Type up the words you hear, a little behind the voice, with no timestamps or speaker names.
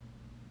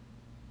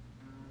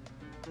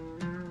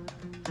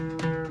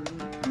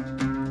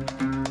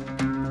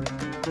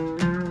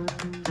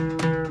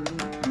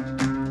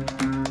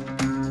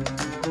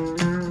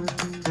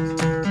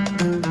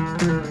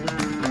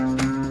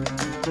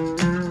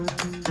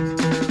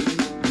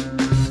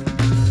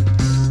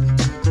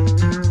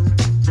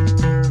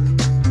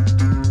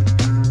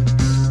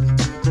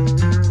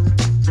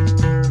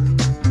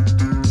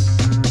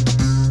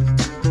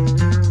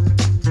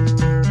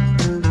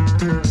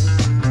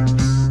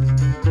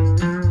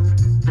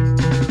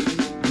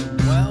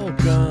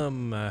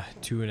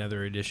to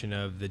another edition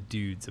of The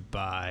Dudes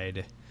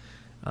Abide.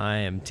 I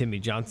am Timmy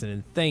Johnson,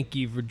 and thank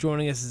you for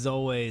joining us as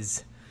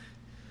always.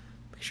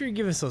 Make sure you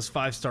give us those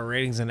 5-star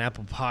ratings on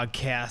Apple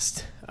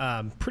Podcast.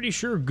 Pretty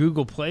sure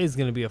Google Play is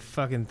going to be a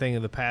fucking thing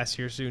of the past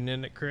here soon,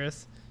 isn't it,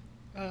 Chris?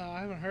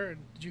 I haven't heard.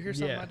 Did you hear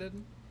something I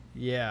didn't?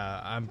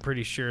 Yeah, I'm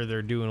pretty sure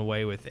they're doing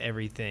away with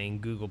everything.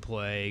 Google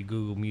Play,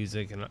 Google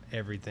Music, and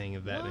everything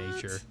of that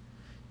nature.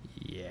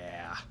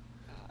 Yeah.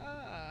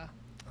 I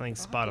think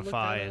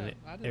Spotify and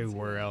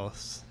everywhere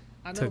else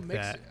took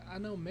that. I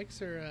know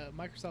Mixer,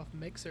 Microsoft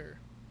Mixer,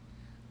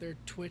 their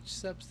Twitch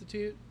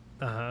substitute.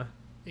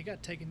 It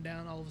got taken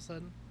down all of a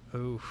sudden.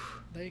 Oof.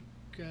 They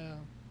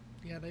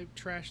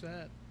trashed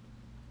that.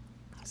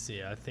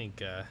 See, I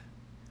think I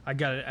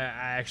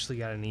actually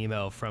got an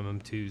email from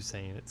them too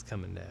saying it's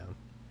coming down.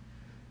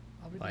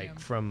 I'll be like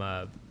damned.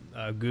 from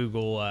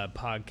Google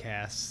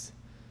Podcasts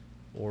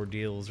or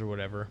deals or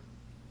whatever.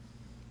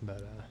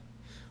 But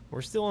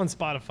we're still on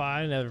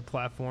Spotify and other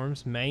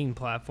platforms. Main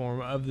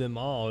platform of them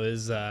all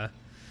is the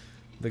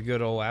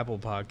good old Apple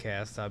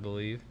Podcast, I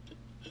believe.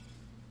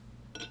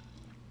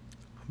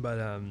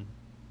 But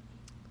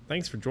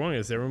thanks for joining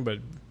us, everyone. But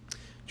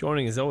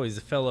joining as always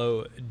a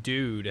fellow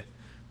dude,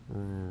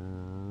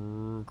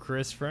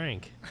 Chris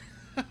Frank.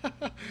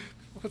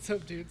 What's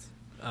up, dudes?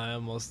 I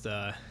almost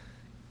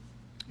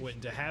went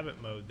into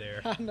habit mode there.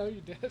 I know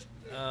you did.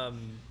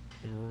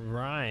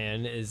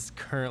 Ryan is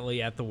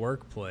currently at the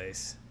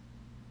workplace.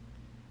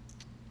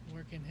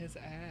 Working his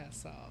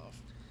ass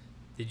off.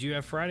 Did you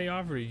have Friday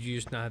off, or did you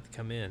just not have to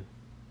come in?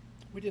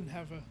 We didn't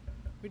have a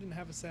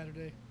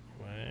Saturday.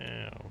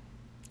 Wow.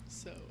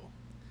 So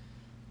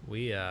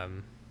We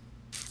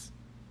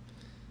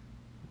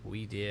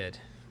did.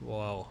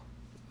 Well,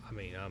 I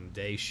mean, I'm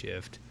day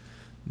shift,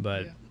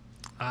 but yeah.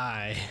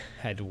 I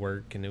had to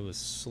work, and it was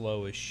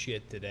slow as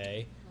shit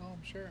today. Oh,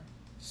 I'm sure.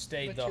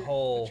 Stayed But the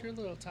whole. But you're a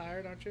little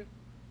tired, aren't you?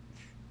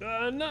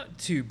 Not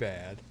too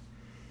bad.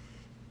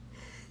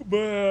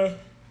 But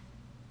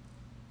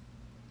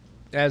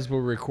as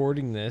we're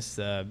recording this,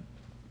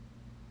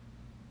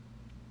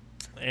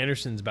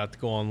 Anderson's about to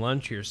go on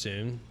lunch here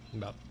soon,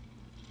 about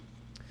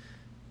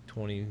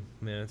 20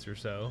 minutes or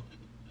so.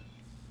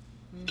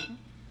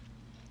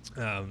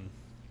 Mm-hmm.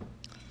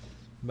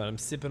 But I'm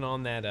sipping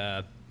on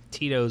that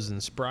Tito's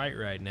and Sprite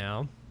right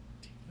now.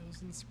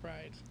 Tito's and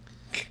Sprite.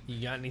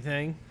 You got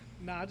anything?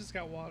 Nah, I just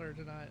got water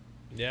tonight.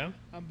 Yeah?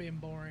 I'm being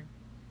boring.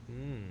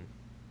 On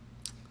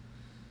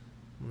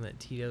that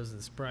Tito's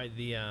and Sprite.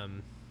 We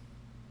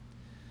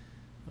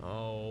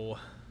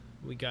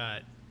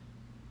got...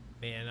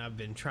 Man, I've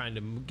been trying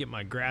to get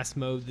my grass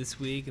mowed this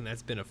week, and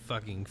that's been a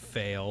fucking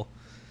fail.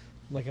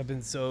 Like, I've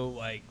been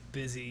so,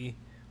 busy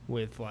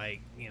with, I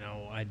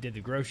did the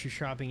grocery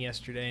shopping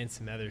yesterday and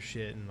some other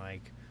shit, and,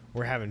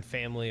 we're having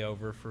family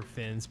over for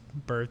Finn's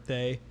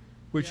birthday,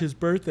 which his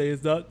birthday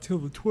is not till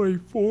the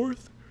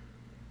 24th.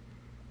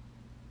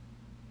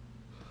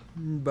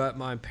 But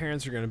my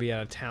parents are going to be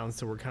out of town,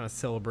 so we're kind of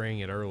celebrating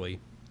it early.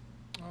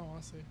 Oh,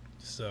 I see.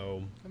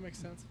 So That makes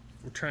sense.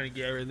 we're trying to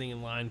get everything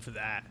in line for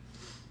that.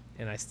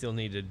 And I still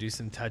need to do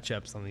some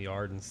touch-ups on the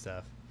yard and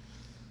stuff.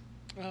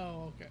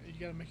 Oh, okay. You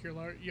got to make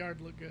your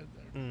yard look good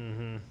there.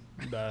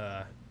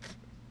 Mm-hmm.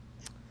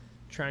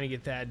 Trying to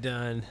get that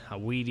done. I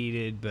weed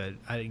eated, but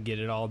I didn't get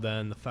it all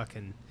done. The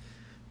fucking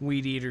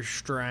weed eater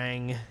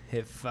strang,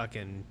 it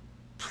fucking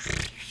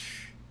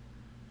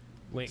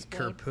went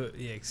kaput.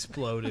 Yeah,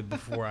 exploded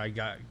before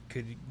I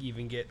could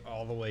even get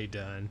all the way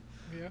done.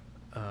 Yeah.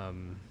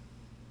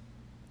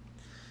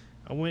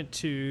 I went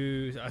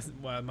to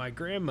my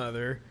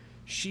grandmother.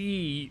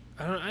 I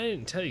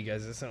didn't tell you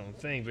guys this, I don't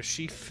think, but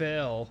she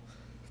fell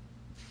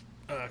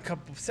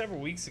several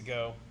weeks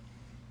ago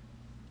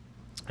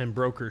and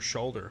broke her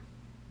shoulder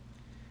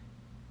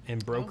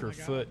and broke her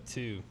foot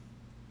too.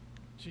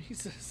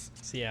 Jesus.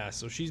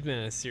 So she's been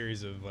in a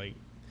series of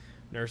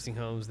nursing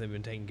homes. They've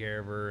been taking care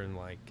of her and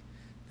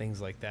things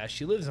like that.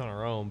 She lives on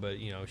her own, but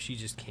she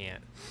just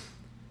can't.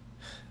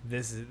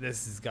 This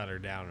has got her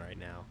down right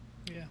now.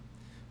 Yeah.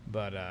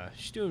 But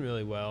she's doing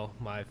really well.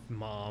 My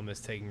mom is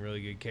taking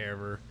really good care of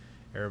her.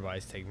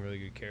 Everybody's taking really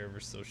good care of her,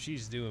 so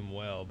she's doing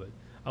well. But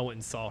I went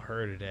and saw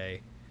her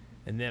today.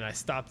 And then I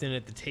stopped in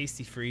at the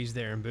Tasty Freeze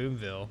there in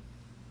Boonville.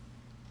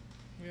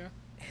 Yeah.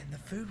 And the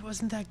food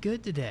wasn't that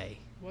good today.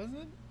 Wasn't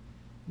it?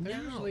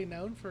 They're usually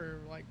known for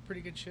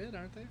pretty good shit,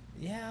 aren't they?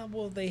 Yeah,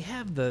 well they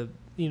have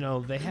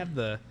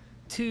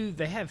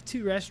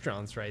two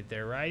restaurants right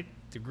there, right?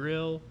 The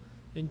Grill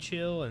and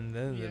Chill, and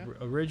then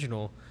the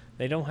original.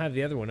 They don't have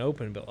the other one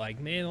open, but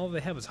all they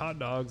had was hot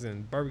dogs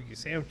and barbecue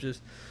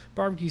sandwiches.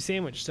 Barbecue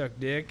sandwich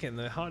sucked dick, and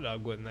the hot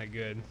dog wasn't that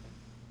good.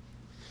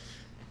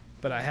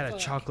 But I had a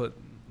chocolate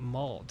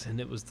malt, and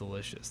it was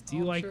delicious. Do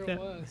you like sure that? It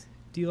was.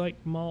 Do you like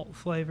malt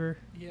flavor?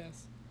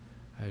 Yes.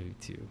 I do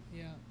too.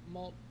 Yeah,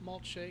 malt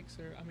shakes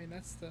are. I mean,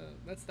 that's the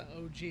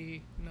OG.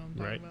 You know what I'm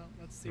talking about?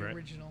 That's the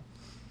original.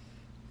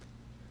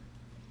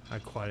 I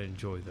quite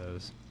enjoy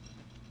those.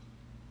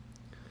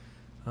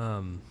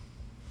 Trying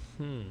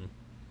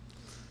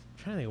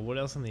to think of what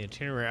else on the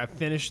itinerary.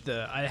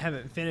 I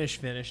haven't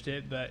finished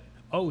it, but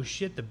Oh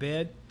shit, the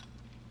bed.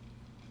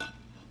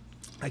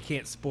 I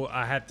can't spoil.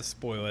 I have to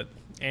spoil it.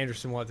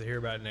 Anderson will have to hear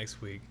about it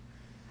next week.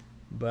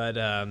 But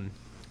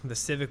the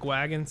Civic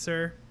wagon,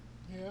 sir.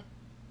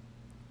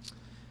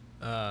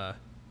 Yeah.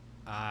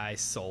 I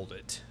sold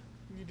it.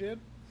 You did?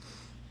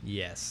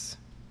 Yes.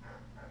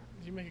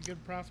 Did you make a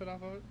good profit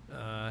off of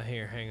it?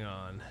 Here, hang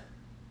on.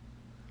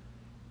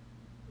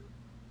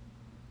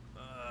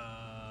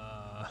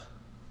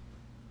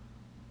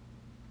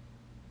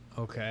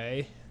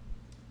 Okay.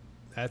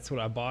 That's what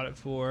I bought it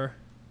for.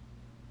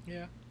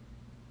 Yeah.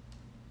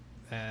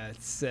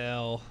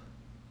 Sell.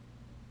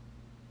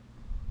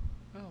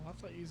 Oh, I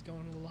thought you was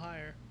going a little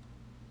higher.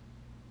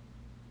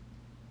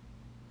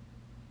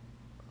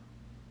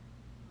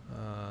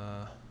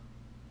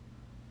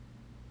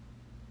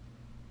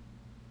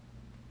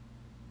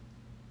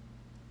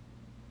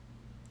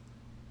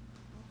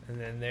 And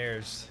then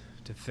there's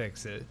to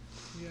fix it.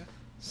 Yeah.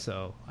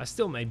 So I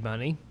still made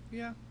money.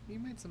 Yeah, you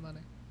made some money.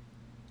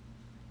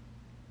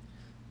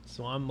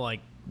 So I'm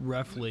like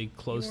roughly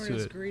close you to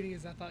weren't it. as greedy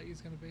as I thought you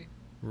was gonna be.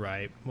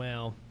 Right.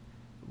 Well,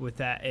 with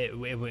that, it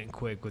went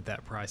quick with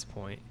that price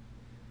point.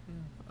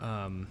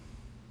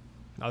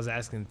 I was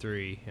asking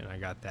 3, and I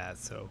got that,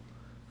 so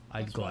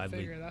I'd That's what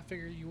gladly. I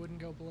figured you wouldn't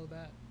go below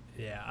that.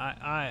 Yeah,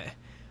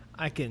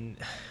 I can.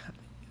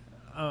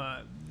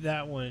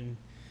 That one,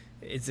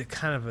 it's a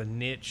kind of a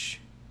niche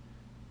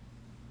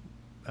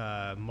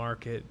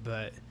market,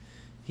 but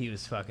he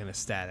was fucking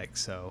ecstatic.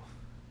 So,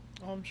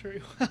 Oh, I'm sure.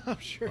 I'm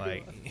sure.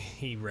 like,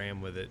 he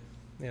ran with it,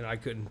 and I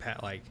couldn't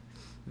like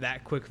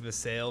that quick of a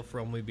sale for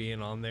only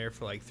being on there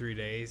for like 3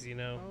 days. You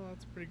know, Oh,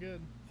 that's pretty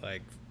good.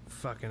 like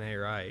fucking a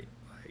right.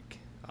 Like,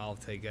 I'll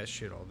take that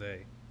shit all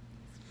day.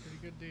 It's a pretty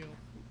good deal.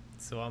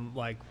 So I'm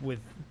like with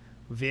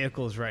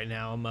vehicles right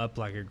now. I'm up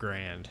like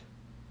 $1,000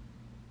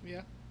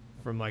 Yeah.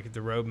 from like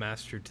the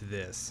Roadmaster to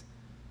this.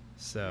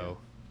 So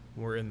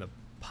we're in the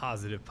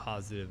positive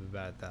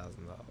about $1,000.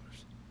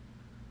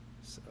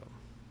 So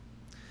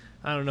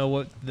I don't know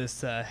what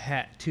this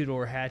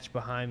two-door hatch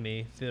behind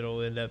me, if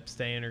it'll end up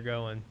staying or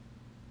going.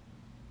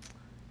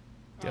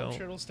 I'm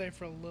sure it'll stay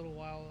for a little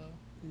while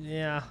though.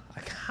 Yeah, I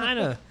kind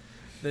of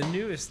the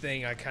newest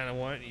thing I kind of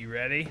want. You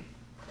ready?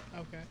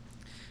 Okay.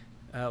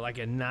 Like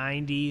a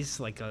 90s,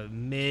 like a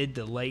mid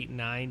to late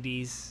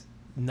 90s.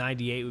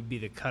 98 would be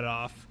the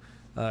cutoff.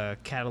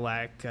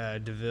 Cadillac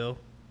DeVille.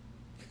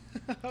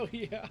 Oh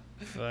yeah.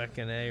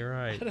 Fucking A,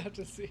 right. I'd have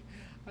to see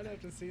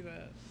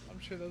that. I'm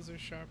sure those are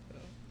sharp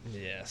though.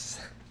 Yes.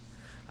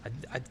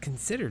 I'd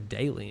consider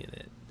daily in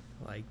it.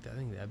 Like, I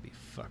think that'd be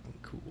fucking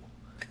cool.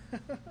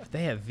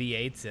 They have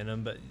V8s in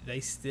them, but they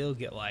still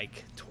get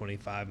like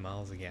 25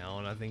 miles a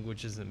gallon, I think,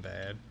 which isn't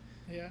bad.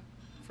 Yeah.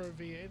 For a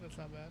V8, that's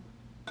not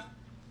bad.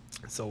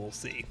 So we'll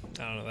see.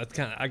 I don't know. That's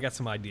kind of. I got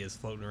some ideas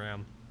floating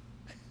around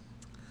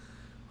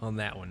on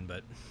that one,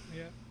 but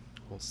Yeah.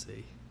 we'll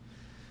see.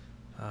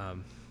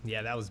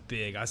 Yeah, that was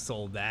big. I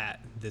sold that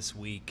this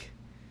week.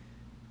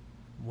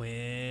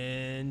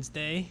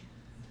 Wednesday,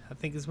 I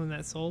think is when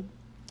that sold.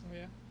 Oh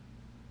yeah.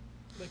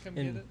 They come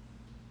And- get it.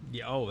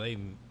 Yeah. Oh, they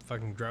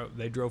fucking drove.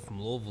 They drove from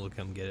Louisville to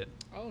come get it,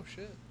 Oh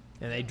shit.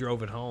 and they Yeah.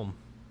 drove it home.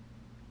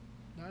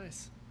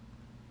 Nice.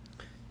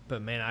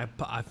 But man,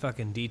 I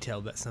fucking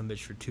detailed that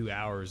sumbitch for 2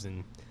 hours,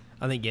 and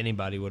I think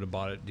anybody would have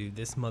bought it, dude.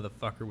 This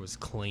motherfucker was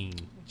clean.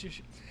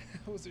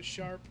 Was it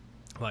sharp?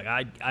 Like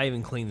I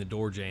even cleaned the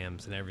door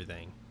jams and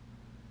everything.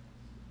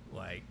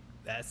 Like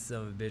that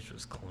son of a bitch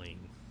was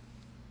clean.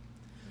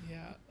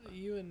 Yeah.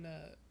 You and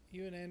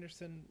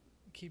Anderson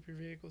keep your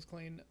vehicles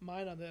clean.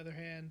 Mine, on the other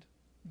hand,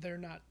 they're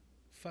not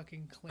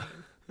fucking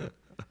clean.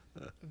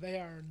 They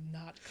are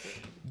not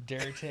clean.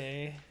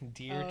 Dirty.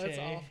 Oh, it's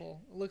awful.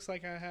 It looks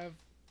like I have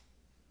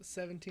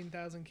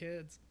 17,000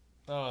 kids.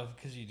 Oh,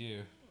 because you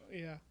do.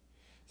 Yeah.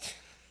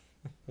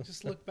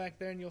 Just look back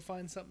there and you'll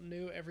find something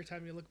new every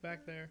time you look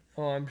back there.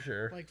 Oh, I'm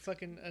sure. Like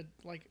fucking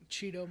like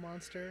Cheeto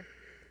monster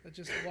that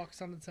just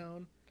walks on its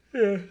own.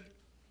 Yeah.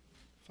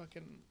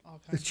 Fucking all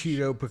The kinds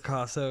Cheeto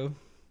Picasso.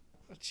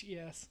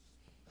 Yes.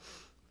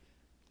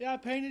 Yeah, I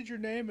painted your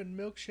name and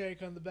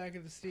milkshake on the back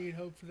of the steed.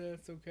 Hopefully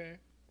that's okay.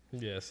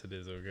 Yes, it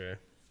is okay.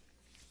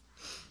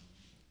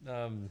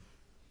 I'm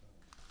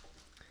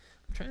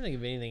trying to think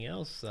of anything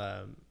else.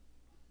 I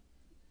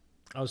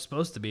was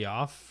supposed to be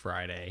off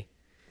Friday,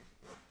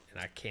 and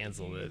I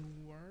canceled it.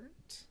 You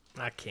weren't?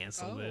 I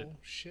canceled it. Oh,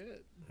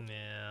 shit.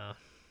 Yeah.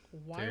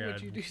 Why Figured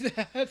would you do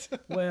that?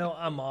 Well,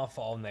 I'm off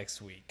all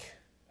next week.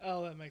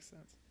 Oh, that makes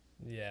sense.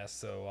 Yeah,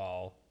 so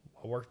I'll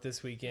work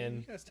this You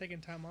weekend. guys taking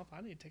time off?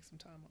 I need to take some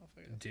time off.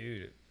 I guess.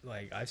 Dude,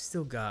 like, I've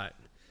still got...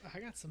 I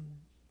got some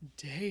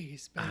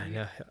days, baby. I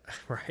know,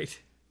 right?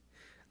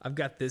 I've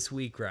got this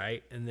week,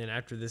 right? And then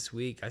after this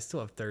week, I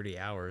still have 30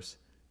 hours.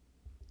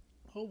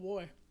 Oh,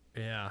 boy.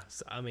 Yeah,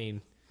 so, I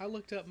mean... I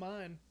looked up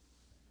mine,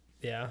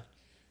 Yeah,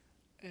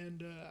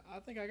 and I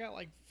think I got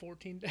like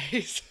 14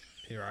 days.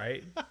 you're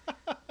right.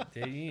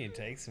 Dude, you need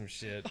to take some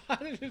shit.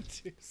 I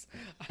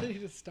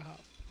need to stop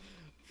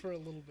for a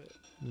little bit.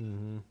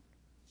 Mm-hmm.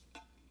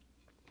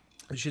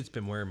 This shit's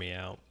been wearing me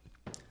out.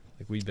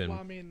 Like, we've been... Well,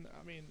 I mean,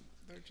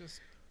 they're just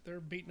they're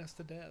beating us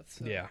to death.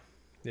 So, Yeah,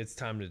 it's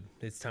time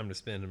to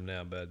spend them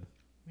now, bud.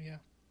 Yeah.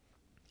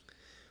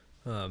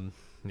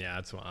 Yeah,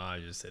 that's why I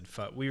just said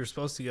fuck. We were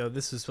supposed to go.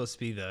 This was supposed to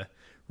be the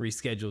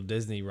rescheduled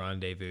Disney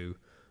rendezvous,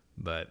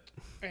 but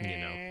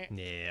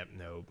yeah,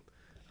 nope.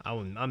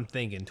 I'm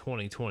thinking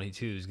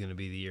 2022 is going to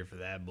be the year for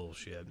that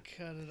bullshit.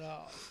 Cut it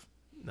off.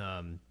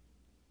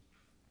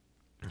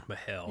 But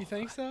hell, You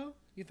think so?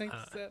 You think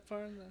it's that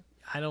far in the?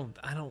 I don't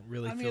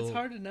really. I mean, feel it's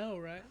hard to know,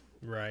 right?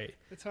 right.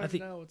 It's hard to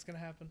know what's gonna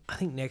happen. I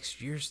think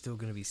next year's still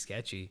going to be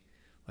sketchy.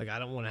 Like I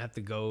don't want to have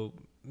to go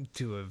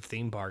to a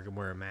theme park and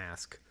wear a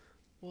mask.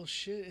 Well,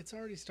 shit, it's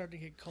already starting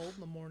to get cold in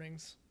the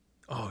mornings.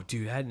 Oh,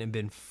 dude, hadn't it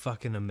been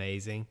fucking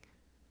amazing?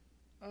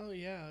 Oh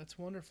yeah, it's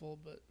wonderful,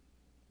 but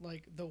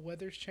like the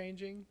weather's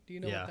changing. Do you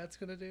know Yeah. what that's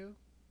gonna do?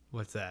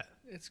 What's that?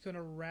 It's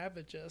gonna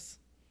ravage us.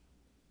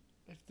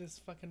 If this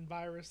fucking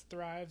virus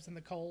thrives in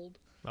the cold,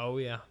 Oh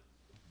yeah.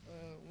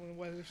 when the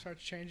weather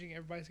starts changing,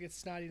 everybody gets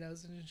snotty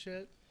noses and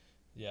shit.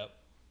 Yep.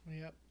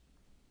 Yep.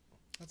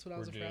 That's what I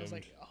was afraid. I was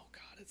like, oh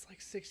god, it's like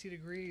 60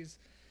 degrees.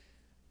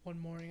 One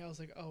morning, I was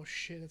like, oh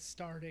shit, it's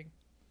starting.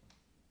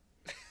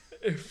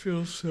 It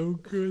feels so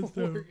good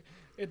though.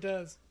 It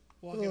does.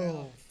 Walking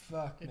out.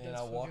 Fuck, It man!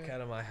 does I feel walk good.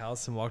 out of my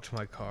house and walk to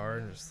my car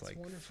and Yeah, just it's like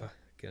wonderful.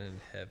 fucking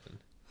in heaven.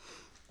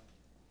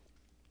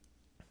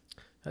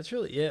 That's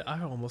really it.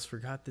 I almost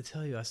forgot to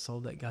tell you I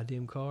sold that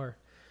goddamn car.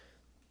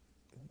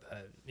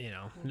 But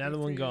another good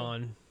one for you.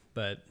 gone.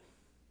 But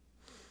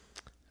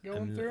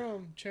Going through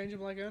them, change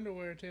them like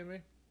underwear,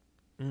 Timmy.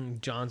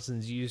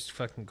 Johnson's used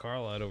fucking car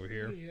lot over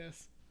here.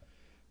 Yes.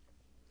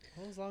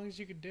 Well, as long as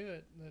you could do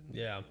it, then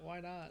Yeah.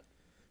 why not?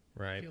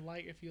 Right.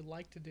 If you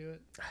like to do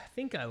it. I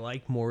think I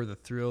like more the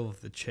thrill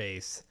of the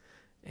chase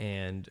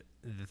and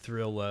the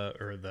thrill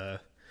or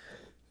the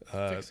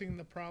Fixing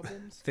the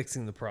problems.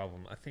 fixing the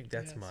problem. I think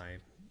that's Yes. my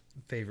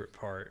favorite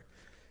part.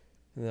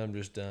 And then I'm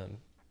just done.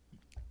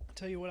 I'll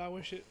tell you what, I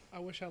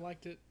wish I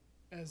liked it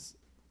as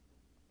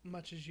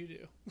much as you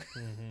do.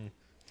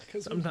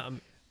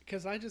 Sometimes,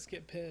 Because I just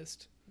get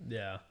pissed.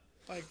 yeah.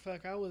 Like,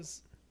 fuck, I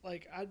was,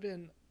 like, I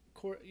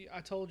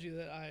told you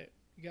that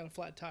you got a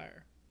flat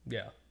tire.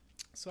 Yeah.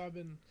 So I've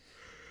been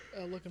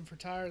looking for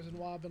tires, and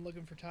while I've been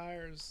looking for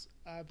tires,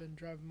 I've been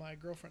driving my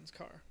girlfriend's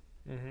car.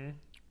 Mm-hmm.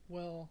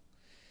 Well,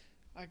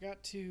 I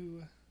got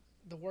to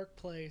the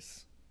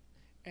workplace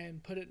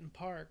and put it in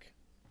park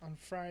on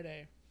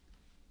Friday,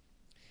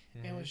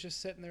 and was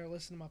just sitting there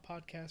listening to my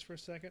podcast for a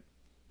second,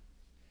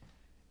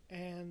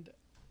 and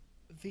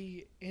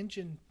the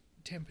engine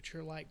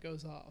temperature light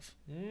goes off.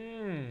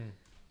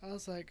 I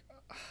was like,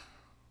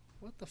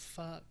 what the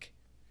fuck?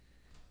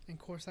 And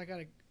of course, I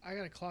gotta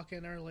clock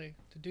in early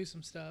to do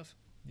some stuff.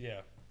 Yeah.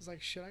 I was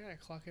like, shit, I gotta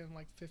clock in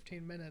like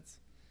 15 minutes.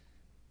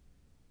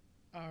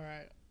 All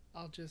right,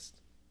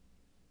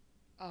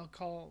 I'll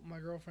call my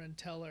girlfriend,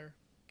 tell her,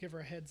 give her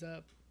a heads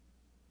up.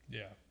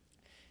 Yeah.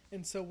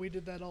 And so we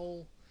did that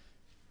old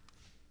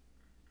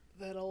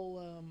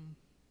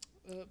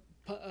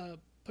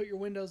put your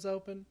windows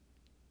open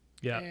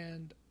Yeah.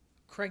 and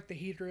crank the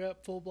heater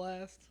up full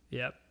blast,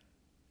 Yep.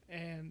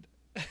 and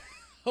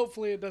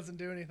hopefully it doesn't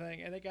do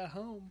anything. And it got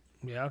home.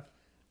 Yeah.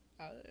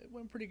 It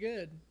went pretty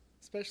good,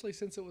 especially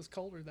since it was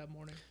colder that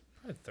morning.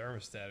 Probably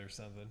thermostat or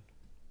something.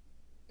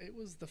 It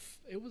was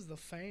the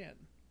fan.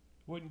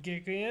 Wouldn't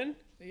kick in?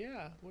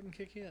 Yeah, wouldn't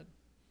kick in.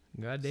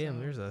 Goddamn, So-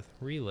 there's a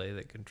relay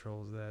that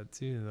controls that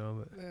too,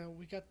 though. But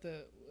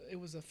It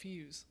was a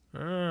fuse. oh,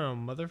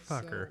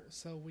 motherfucker.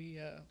 So we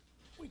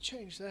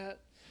changed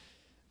that.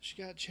 She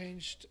got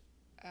changed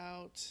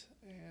out,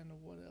 and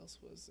what else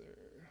was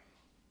there?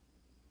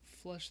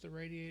 Flushed the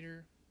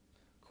radiator,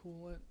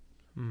 coolant.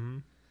 Mm-hmm.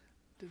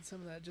 Did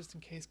some of that just in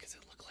case, because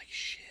it looked like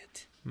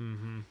shit.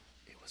 Mm-hmm.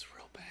 It was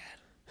real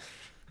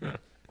bad.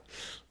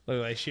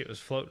 Looked like shit was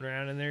floating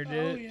around in there, did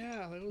Oh it?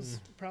 yeah, there was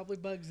probably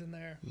bugs in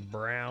there.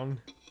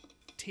 Brown.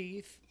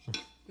 Teeth.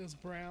 It was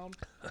brown.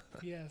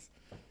 Yes.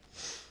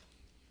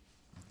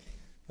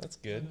 That's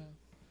good. And,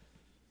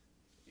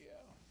 yeah.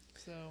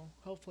 So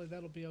hopefully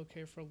that'll be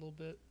okay for a little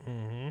bit.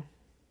 Mm-hmm.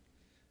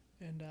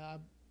 And I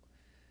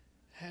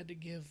had to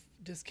give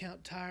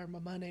Discount Tire my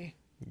money.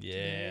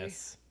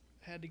 Yes.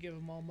 Had to give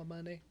them all my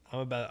money.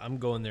 I'm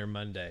going there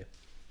Monday.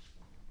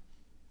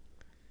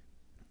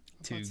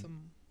 I bought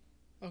some.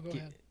 Oh, go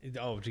ahead.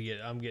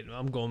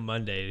 I'm going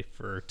Monday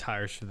for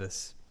tires for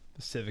this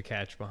Civic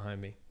Hatch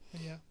behind me.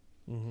 Yeah.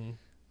 Mm-hmm.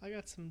 I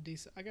got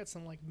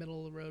some like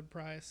middle of the road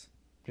price,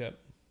 Yep.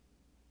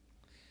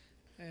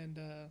 and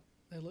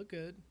they look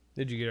good.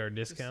 Did you get our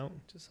discount?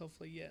 Just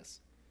hopefully, yes.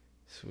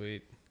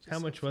 Sweet. Just How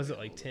much was it?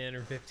 hopefully Like a 10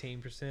 or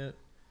 15%?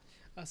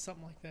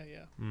 Something like that,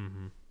 yeah.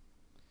 Mm-hmm.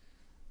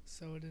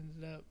 So it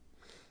ended up,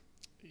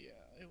 yeah,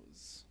 it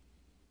was.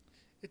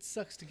 It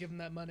sucks to give them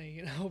that money,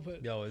 you know,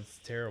 but Yo, it's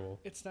terrible.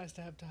 it's nice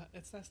to have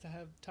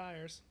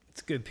tires.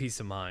 It's a good peace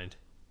of mind,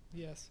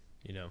 Yes.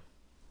 you know.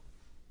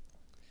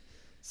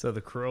 So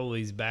the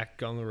Corolli's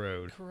back on the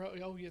road.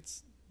 Oh,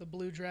 it's the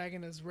Blue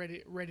Dragon is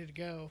ready to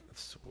go.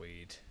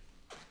 Sweet.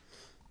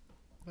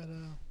 But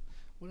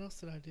what else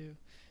did I do?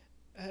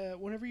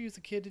 Whenever you was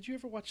a kid, did you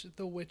ever watch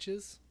The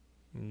Witches?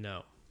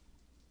 No.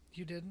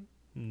 You didn't?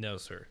 No,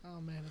 sir.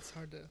 Oh man, it's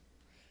hard to.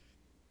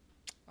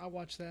 I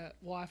watched that.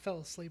 Well, I fell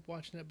asleep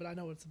watching it, but I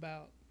know what it's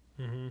about.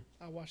 Mm-hmm.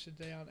 I watched it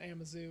today on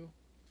Amazon.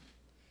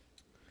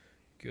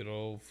 Good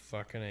old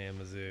fucking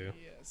Amazon.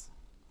 Yes.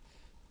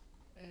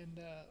 And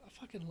I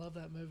fucking love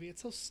that movie.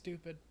 It's so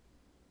stupid.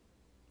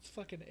 It's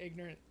fucking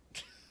ignorant.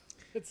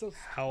 It's so.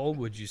 How old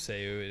would you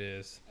say it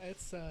is?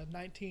 It's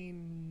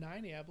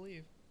 1990, I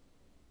believe.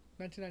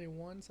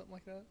 1991, something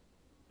like that.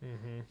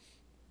 Mm-hmm.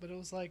 But it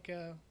was like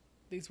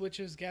these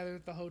witches gathered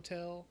at the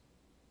hotel,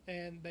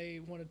 and they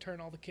want to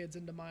turn all the kids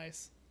into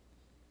mice.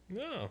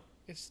 No.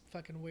 It's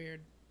fucking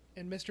weird.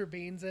 And Mr.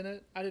 Bean's in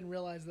it. I didn't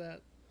realize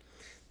that.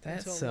 That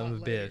until son lot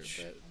of a later,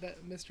 bitch. but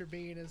that Mr.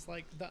 Bean is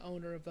like the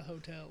owner of the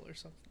hotel or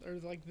something, or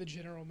like the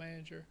general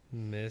manager.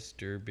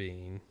 Mr.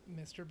 Bean.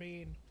 Mr.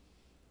 Bean.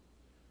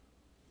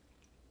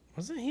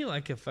 Wasn't he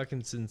like a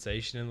fucking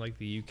sensation in like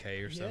the UK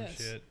or some Yes.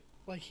 shit?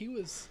 Like he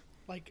was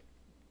like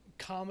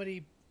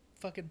comedy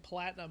fucking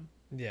platinum.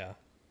 Yeah.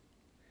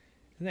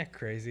 Isn't that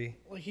crazy?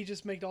 Like he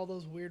just made all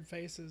those weird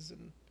faces,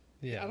 and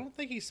Yeah. I don't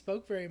think he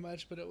spoke very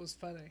much, but it was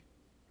funny.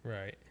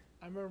 Right.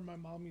 I remember my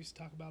mom used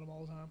to talk about him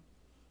all the time.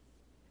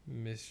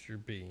 Mr.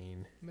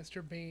 Bean.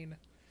 Mr. Bean.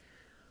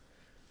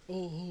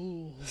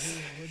 Oh,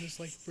 just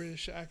like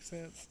British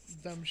accent,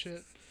 dumb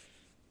shit.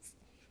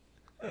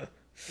 He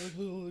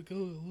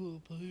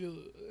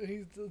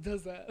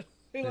does that.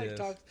 He like Yes.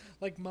 talks,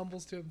 like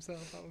mumbles to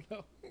himself. I don't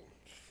know.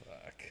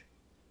 Fuck.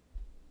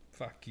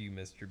 Fuck you,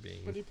 Mr.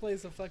 Bean. But he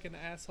plays a fucking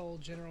asshole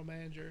general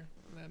manager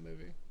in that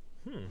movie.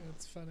 And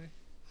it's funny.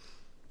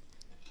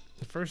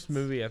 The first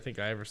movie I think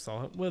I ever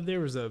saw. Well,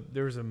 there was a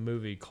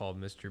movie called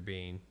Mr.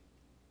 Bean.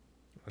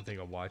 I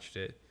think I watched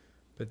it,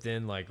 but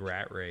then like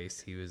Rat Race,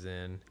 he was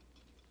in.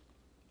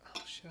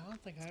 Oh shit! I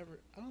don't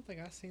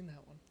think I've seen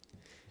that one.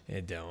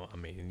 And don't. I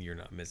mean, you're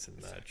not missing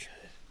much.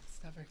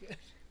 It's not very good.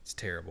 It's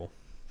terrible.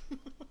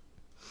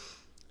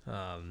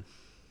 I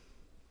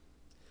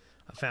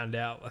found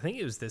out. I think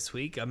it was this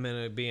week. I'm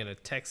gonna be in a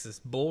Texas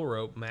bull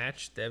rope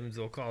match at the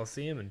Evansville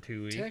Coliseum in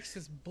 2 weeks.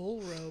 Texas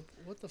bull rope.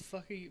 What the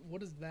fuck are you?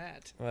 What is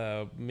that?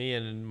 Me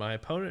and my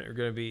opponent are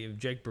gonna be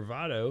Jake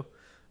Bravado.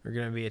 Are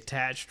gonna be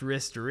attached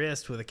wrist to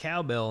wrist with a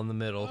cowbell in the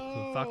middle.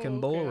 The fucking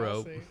bull okay, I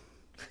rope. see.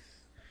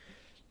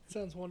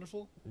 Sounds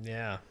wonderful.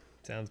 Yeah,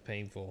 sounds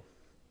painful.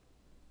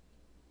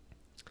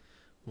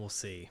 We'll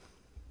see.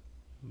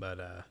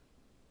 But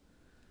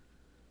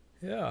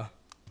yeah.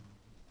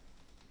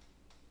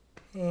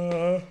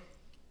 You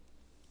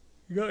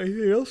got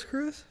anything else,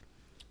 Chris?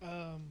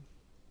 I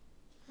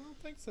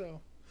don't think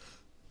so.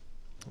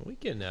 We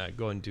can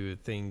go and do a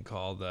thing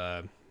called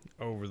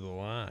Over the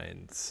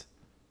Lines.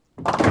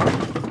 All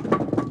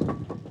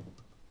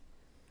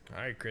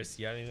right, Chris,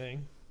 you got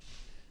anything?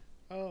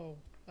 Oh,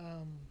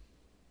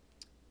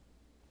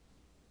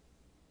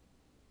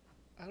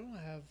 I don't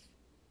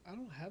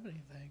have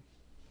anything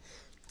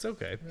It's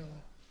okay. really.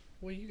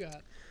 What you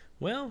got?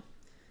 Well,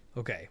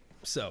 okay.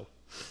 So,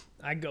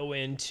 I go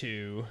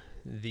into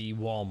the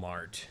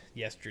Walmart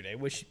yesterday,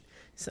 which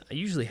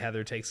usually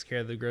Heather takes care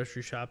of the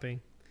grocery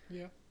shopping,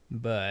 Yeah.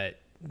 but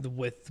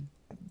with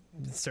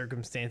the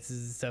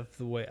circumstances and stuff,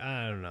 the way,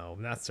 I don't know,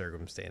 not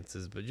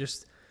circumstances, but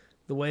just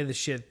the way the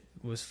shit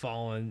was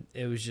falling,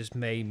 it was just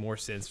made more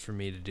sense for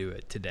me to do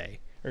it today,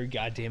 or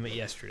goddamn it,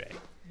 yesterday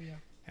Yeah.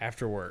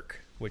 after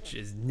work, which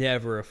is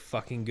never a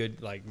fucking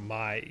good, like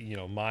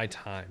my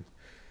time.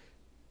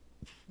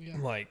 Yeah.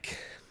 Like,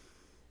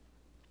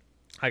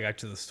 I got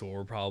to the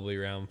store probably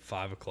around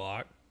 5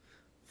 o'clock,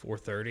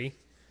 4:30.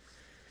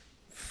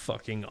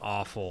 Fucking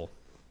awful.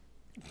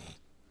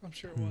 I'm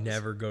sure it was.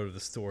 Never go to the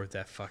store at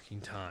that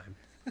fucking time.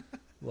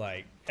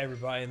 Like,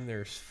 everybody in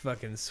there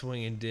fucking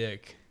swinging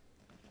dick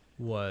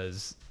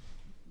was,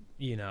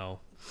 Hey,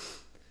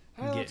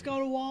 let's go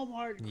to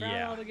Walmart and crowd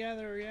Yeah. all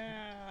together.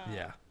 Yeah.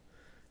 yeah,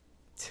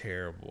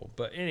 terrible.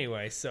 But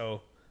anyway,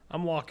 so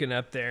I'm walking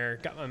up there,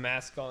 got my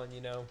mask on,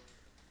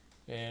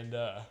 and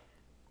I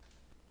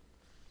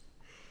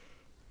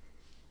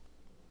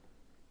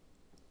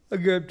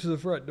go up to the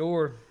front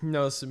door.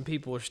 Some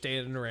people are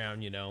standing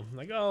around,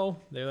 like, oh,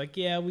 they're like,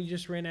 yeah, we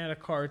just ran out of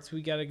carts.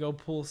 We got to go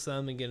pull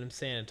some and get them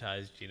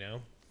sanitized,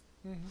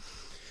 Mm-hmm.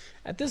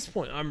 At this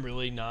point, I'm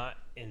really not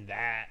in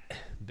that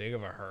big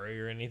of a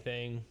hurry or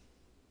anything.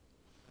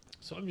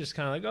 So I'm just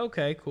kind of like,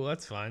 okay, cool,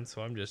 that's fine.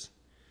 So I'm just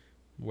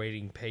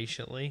waiting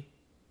patiently,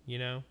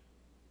 Mm-hmm.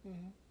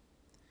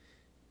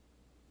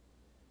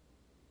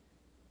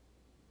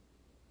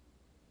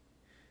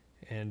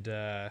 And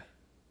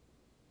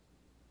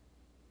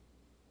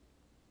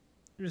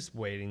just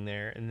waiting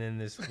there, and then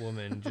this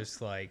woman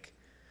just like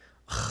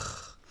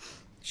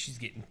she's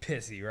getting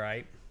pissy,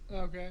 right?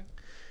 Okay.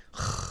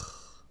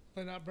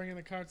 They're not bringing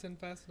the carts in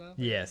fast enough.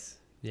 Yes.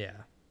 Yeah.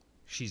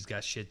 She's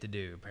got shit to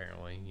do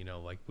apparently,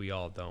 like we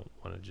all don't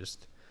want to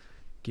just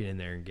get in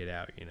there and get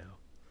out,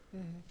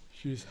 Mm-hmm.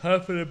 She's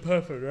huffing and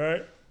puffing,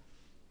 right?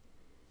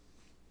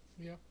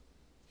 Yeah.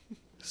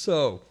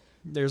 So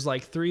there's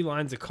like 3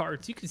 lines of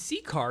carts. You can see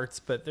carts,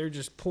 but they're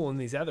just pulling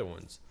these other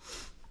ones.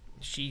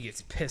 she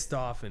gets pissed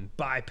off and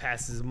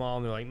bypasses them all.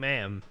 And they're like,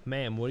 ma'am,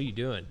 what are you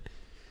doing?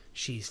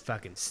 She's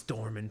fucking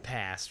storming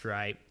past,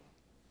 right?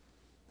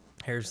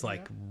 There's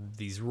like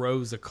these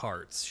rows of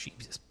carts. She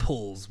just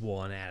pulls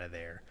one out of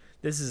there.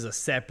 This is a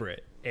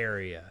separate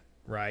area,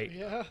 right?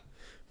 Yeah.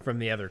 From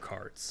the other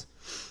carts.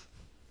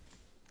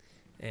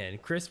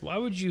 And Chris, why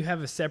would you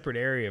have a separate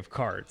area of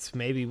carts?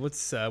 Maybe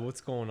what's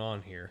going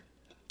on here?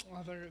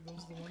 Well, those are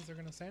the ones they're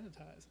gonna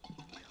sanitize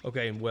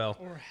Okay, well,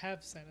 or have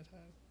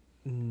sanitized.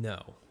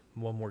 no.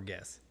 One more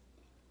guess.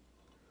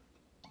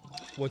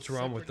 What's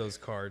wrong with those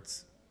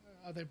carts?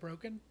 Are they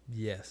broken?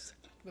 Yes.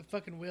 The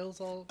fucking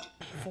wheels all.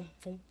 Foom,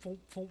 foom, foom,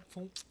 foom,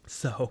 foom.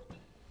 So,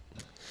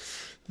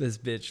 this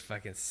bitch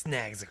fucking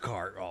snags a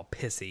cart all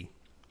pissy.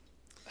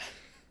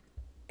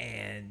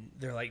 And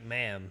they're like,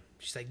 ma'am.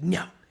 She's like,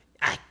 no,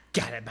 I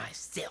got it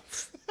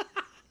myself.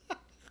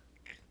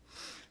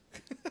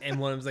 And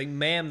one of them's like,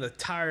 ma'am,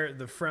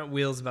 the front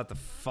wheel's about to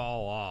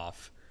fall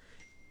off.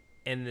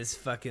 And this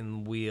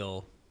fucking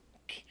wheel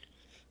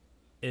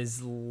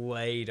is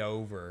laid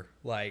over.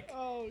 Like,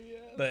 Oh yeah.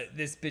 but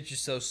this bitch is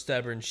so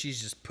stubborn,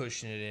 she's just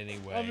pushing it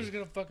anyway. I'm just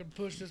gonna fucking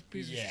push this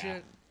piece of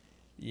shit.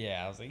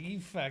 Yeah, I was like, you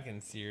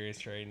fucking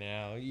serious right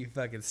now? You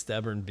fucking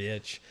stubborn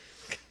bitch.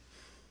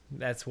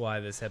 That's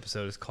why this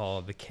episode is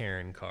called the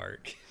Karen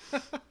Cart.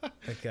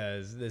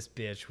 Because this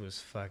bitch was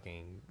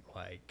fucking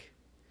like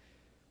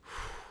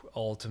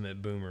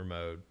ultimate boomer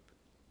mode.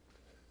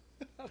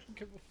 I don't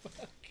give a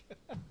fuck.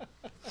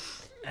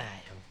 I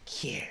don't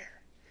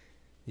care.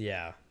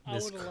 Yeah. I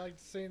would have liked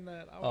seeing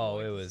that.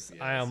 It was.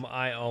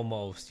 I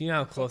almost. You know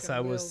how close I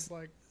was.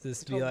 Like, This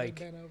totally be like.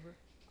 bent over.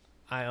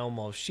 I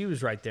almost. She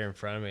was right there in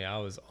front of me. I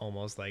was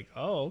almost like,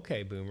 oh,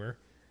 okay, boomer,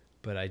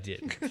 but I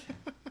didn't.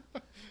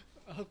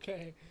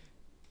 Okay.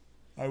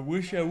 I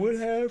wish I would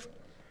have,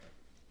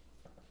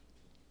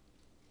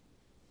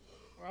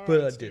 All but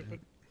right, I stupid.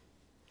 didn't.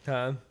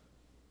 Huh?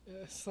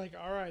 It's like,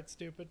 all right,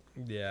 stupid.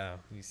 Yeah,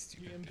 you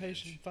stupid. You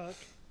impatient fuck.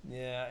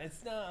 Yeah,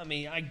 it's not. I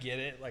mean, I get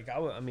it. Like,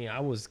 I mean, I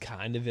was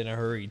kind of in a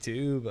hurry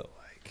too, but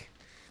like,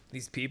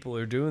 these people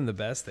are doing the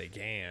best they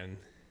can.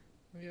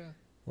 Yeah.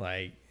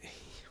 Like,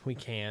 we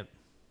can't.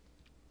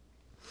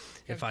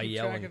 Gotta If I keep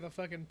yell track and of the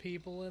fucking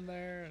people in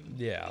there, and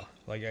yeah,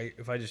 like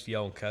if I just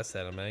yell and cuss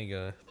at him, I ain't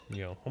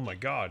gonna, oh my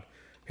god,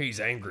 he's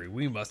angry.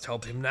 We must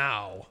help him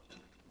now.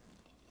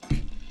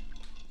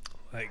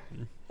 Like,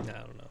 I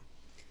don't know.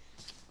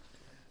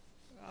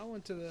 I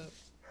went to the.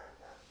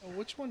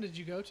 Which one did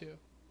you go to?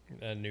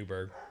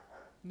 Newburgh.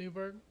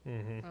 Newburgh.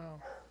 Mm-hmm. Oh,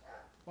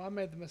 well, I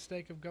made the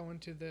mistake of going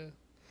to the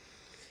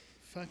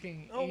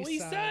fucking Oh,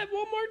 east side.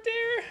 Walmart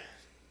there.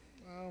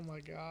 Oh my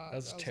god,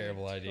 That's a I was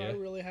terrible like, idea. Do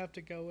I really have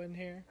to go in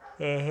here?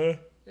 Uh-huh.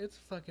 It's a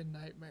fucking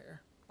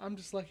nightmare. I'm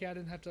just lucky I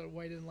didn't have to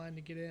wait in line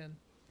to get in.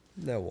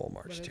 No,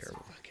 Walmart's But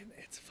terrible.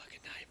 It's a fucking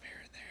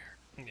nightmare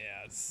in there.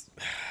 Yeah,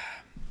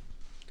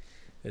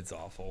 it's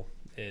awful.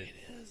 It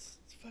is.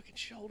 It's fucking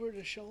shoulder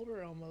to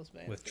shoulder almost,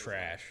 man. With It feels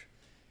trash.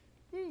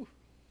 like. Woo.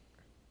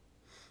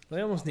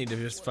 They almost need to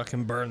just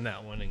fucking burn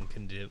that one and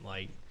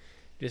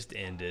just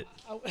end it.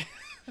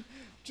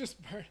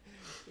 Just burn.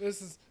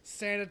 This is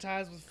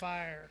sanitized with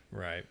fire.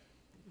 Right.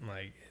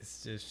 Like,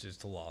 it's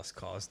just a lost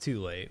cause.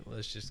 Too late.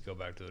 Let's just go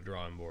back to the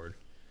drawing board.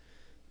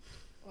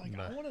 Like,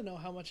 I want to know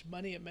how much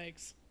money it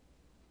makes.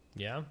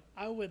 Yeah?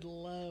 I would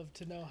love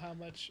to know how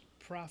much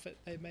profit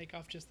they make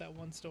off just that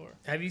one store.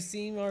 Have you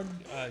seen our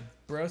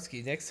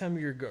broski? Next time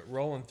you're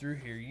rolling through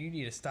here, you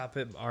need to stop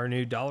at our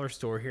new dollar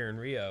store here in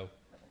Rio.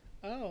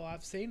 Oh,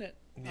 I've seen it.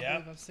 I Yeah.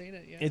 believe I've seen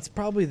it, yeah. It's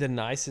probably the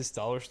nicest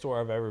dollar store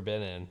I've ever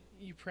been in.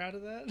 You proud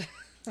of that?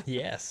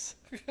 Yes.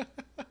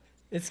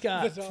 It's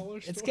got The dollar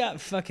it's store? got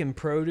fucking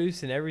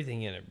produce and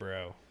everything in it,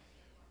 bro.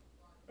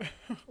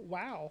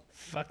 Wow.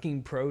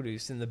 Fucking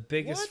produce and the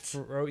biggest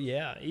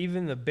yeah,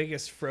 even the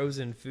biggest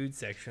frozen food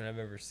section I've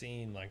ever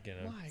seen, like in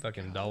a My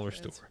fucking God, dollar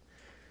that's- store.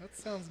 That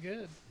sounds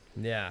good.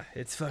 Yeah,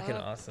 it's fucking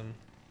awesome.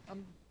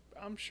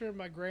 I'm sure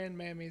my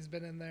grandmammy's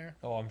been in there.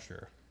 Oh, I'm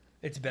sure.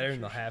 It's better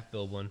than the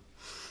half-filled one.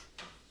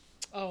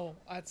 Oh,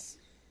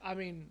 I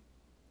mean,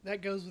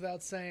 that goes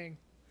without saying.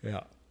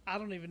 Yeah. I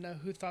don't even know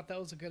who thought that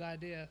was a good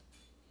idea.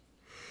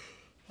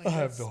 I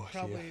have that's no idea.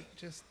 Probably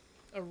just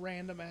a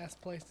random ass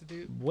place to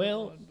do.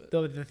 Well, one, but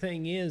though the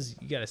thing is,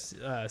 you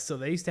gotta. So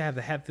they used to have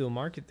the Hatfield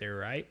Market there,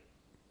 right?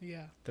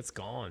 yeah, That's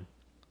gone.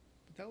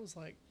 but that was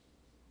like,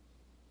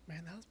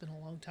 man, that's been a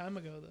long time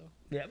ago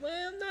though. Yeah.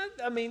 Well,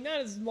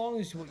 not as long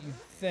as what you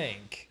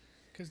think.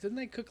 Because didn't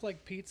they cook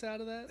like pizza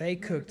out of that? They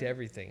and cooked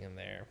everything? everything in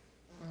there.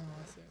 Oh,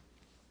 I see.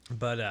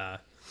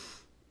 But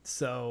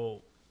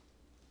so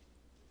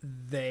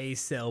they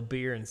sell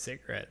beer and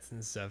cigarettes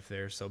and stuff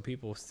there, so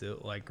people still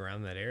like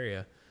around that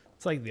area.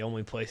 It's like the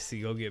only place to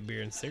go get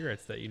beer and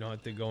cigarettes that you don't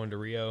have to go into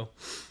Rio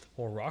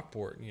or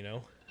Rockport,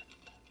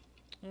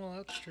 Well,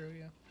 that's true.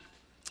 Yeah.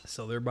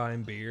 So they're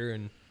buying beer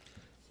and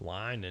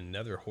wine and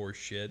other horse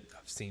shit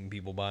I've seen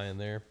people buying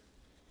there.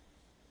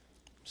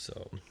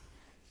 So.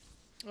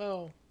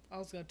 Oh, I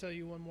was gonna tell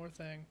you one more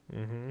thing.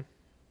 Mm-hmm.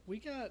 We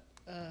got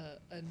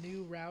a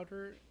new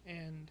router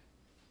and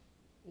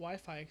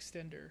Wi-Fi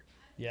extender.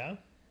 Yeah.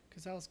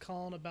 Because I was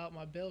calling about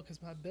my bill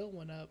because my bill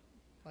went up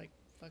like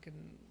fucking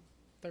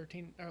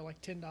 13 or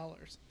like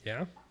 $10.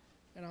 Yeah.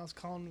 And I was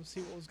calling to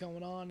see what was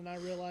going on, and I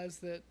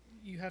realized that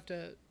you have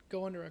to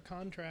go under a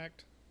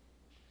contract.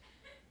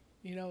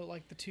 You know,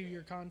 like the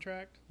 2-year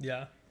contract,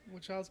 Yeah.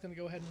 which I was going to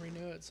go ahead and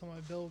renew it so my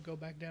bill would go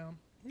back down.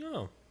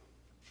 No.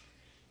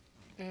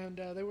 And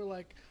they were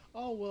like,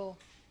 "Oh well,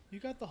 you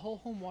got the whole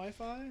home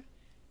Wi-Fi,"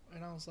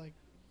 and I was like,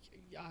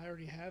 "Yeah, I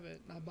already have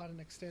it, and I bought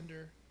an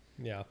extender."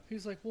 Yeah.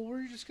 He's like, "Well,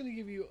 we're just gonna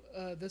give you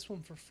this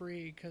one for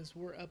free because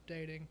we're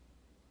updating."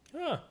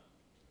 Huh.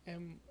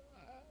 And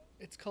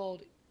it's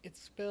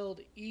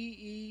spelled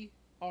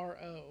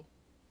EERO,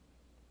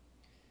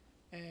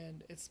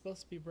 and it's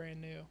supposed to be brand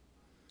new.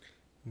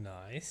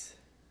 Nice.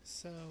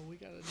 So we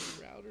got a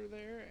new router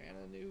there and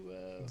a new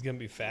It's gonna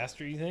be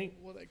faster, you think?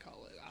 what do they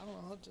call it? I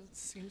don't know. It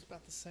just seems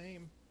about the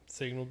same.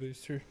 Signal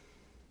booster.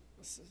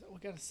 We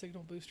got a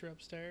signal booster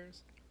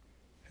upstairs.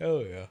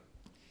 Hell yeah.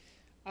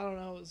 I don't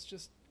know.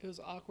 It was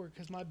awkward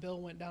because my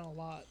bill went down a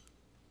lot.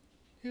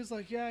 He was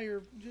like, "Yeah,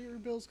 your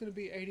bill's gonna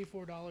be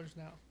 $84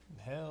 now."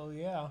 Hell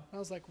yeah. I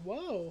was like,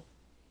 "Whoa,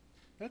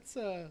 that's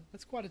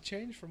quite a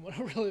change from what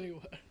it really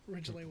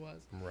originally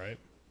was." Right.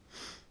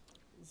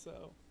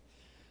 So,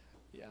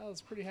 yeah, I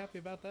was pretty happy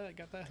about that.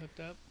 Got that hooked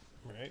up.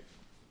 Right.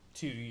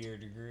 2-year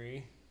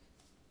degree.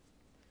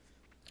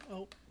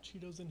 Oh,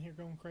 Cheeto's in here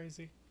going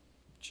crazy.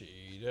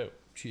 Cheeto.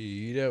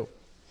 Yeah,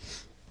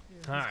 he's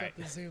All right. got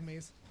the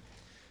zoomies.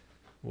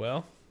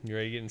 Well, you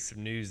ready to get into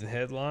some news and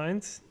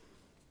headlines?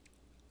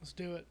 Let's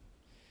do it.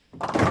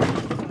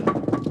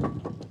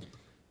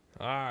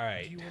 All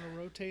right. Do you want to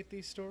rotate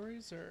these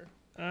stories or?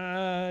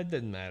 It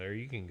doesn't matter.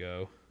 You can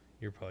go.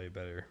 You're probably a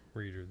better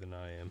reader than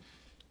I am.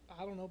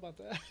 I don't know about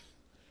that.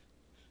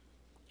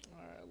 All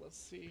right, let's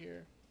see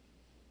here.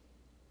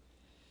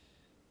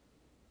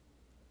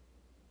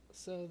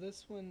 So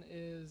this one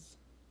is,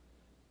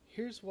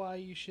 here's why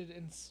you should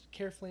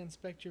carefully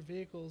inspect your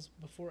vehicles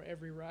before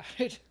every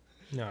ride.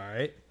 All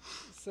right.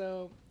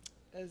 So,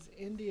 as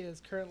India is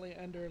currently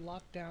under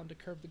lockdown to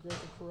curb the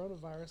growth of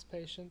coronavirus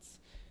patients,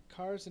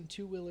 cars and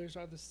two-wheelers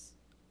of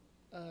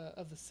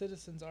the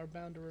citizens are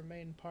bound to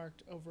remain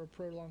parked over a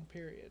prolonged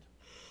period.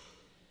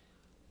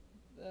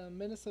 The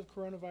menace of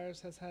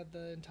coronavirus has had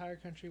the entire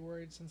country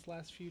worried since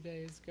last few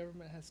days.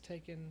 Government has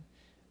taken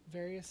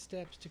various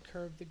steps to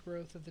curb the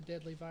growth of the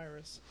deadly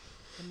virus,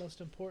 the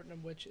most important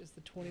of which is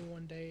the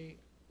 21-day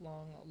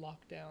long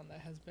lockdown that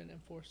has been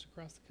enforced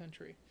across the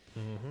country.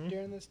 Mm-hmm.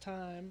 During this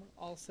time,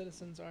 all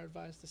citizens are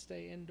advised to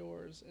stay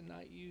indoors and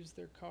not use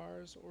their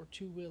cars or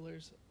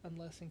two-wheelers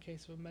unless in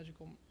case of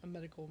a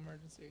medical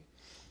emergency.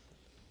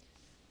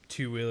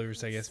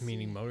 Two-wheelers, I guess, Let's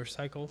meaning see.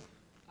 motorcycle.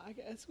 I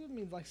guess it would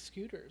mean like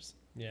scooters.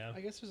 Yeah.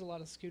 I guess there's a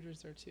lot of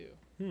scooters there too.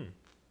 Hmm.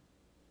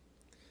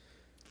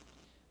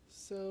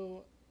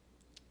 So,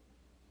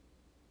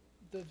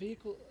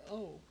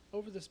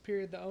 over this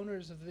period, the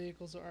owners of the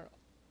vehicles are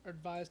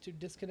advised to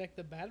disconnect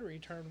the battery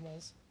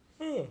terminals,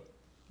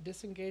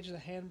 disengage the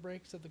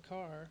handbrakes of the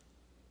car,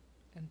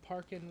 and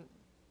park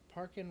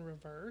in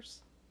reverse,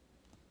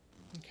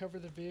 and cover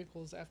the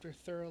vehicles after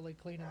thoroughly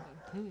cleaning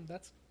them.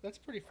 That's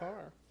pretty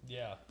far.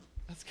 Yeah.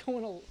 That's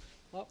going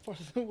a lot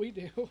farther than we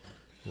do.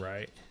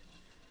 Right.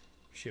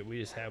 Shit, we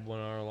just had one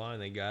on our line.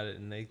 They got it,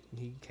 and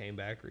he came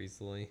back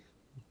recently.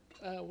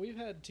 We've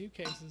had 2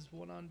 cases,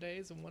 one on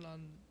days and one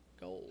on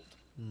gold.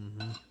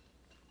 Mm-hmm.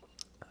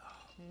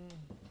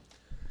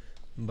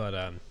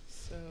 But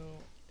So,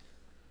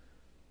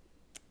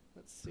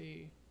 let's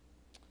see.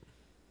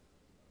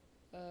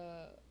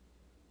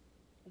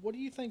 What do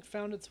you think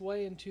found its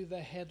way into the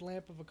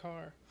headlamp of a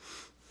car?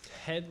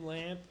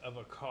 headlamp of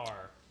a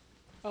car.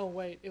 Oh,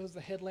 wait, it was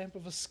the headlamp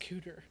of a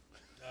scooter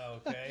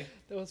Okay.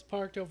 that was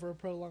parked over a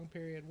prolonged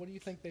period. What do you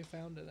think they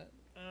found in it?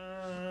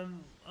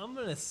 I'm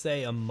gonna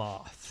say a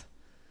moth.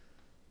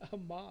 A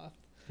moth.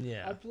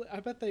 Yeah. I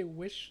bet they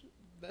wish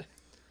that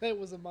it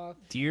was a moth.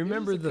 Do you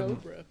remember It was a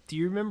cobra. Do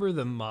you remember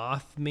the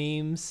moth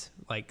memes,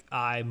 like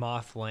I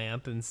moth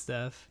lamp and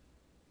stuff?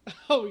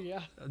 Oh,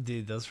 yeah.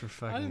 Dude, those were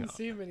fucking. I didn't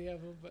see many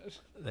of them, but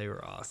They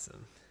were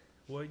awesome.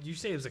 What did you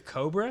say? It was a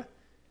cobra?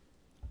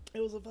 it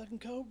was a fucking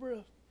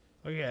cobra.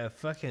 Like a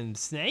fucking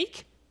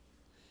snake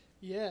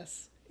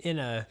Yes. in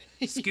a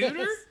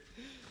scooter?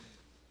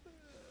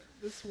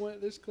 Yes.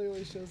 This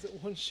clearly shows that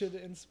one should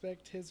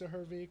inspect his or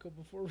her vehicle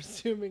before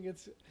resuming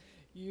its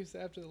use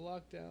after the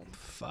lockdown.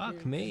 Fuck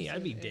Period me, comes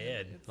I'd be in, and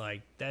dead. it's-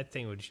 Like that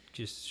thing would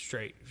just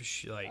straight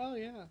like. Oh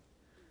yeah,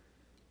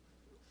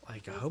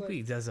 Like, I It's hope like-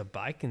 he does a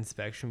bike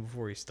inspection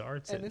before he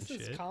starts and it this and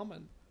is shit.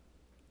 common.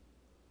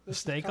 A This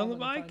is snake on the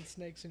common to find bike?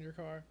 snakes in your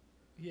car.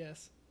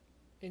 Yes,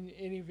 in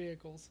any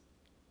vehicles.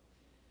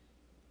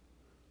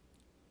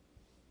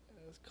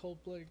 As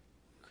cold-blooded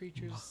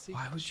creatures seek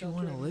Why would you shelter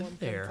wanna in live warm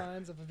there?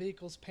 confines of a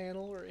vehicle's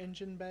panel or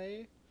engine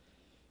bay.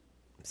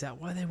 Is that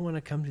why they want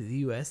to come to the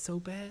U.S. so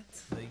bad?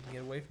 So they can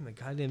get away from the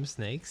goddamn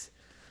snakes?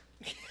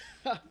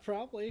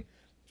 Probably.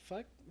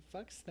 Fuck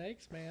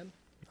snakes, man.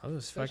 I'll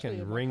just Especially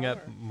fucking in my ring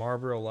up car.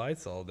 Marlboro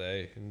Lights all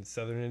day in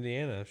southern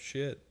Indiana.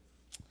 Shit.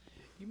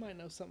 You might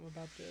know something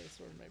about this,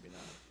 or maybe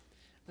not.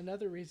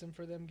 Another reason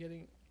for them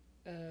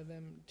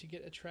to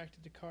get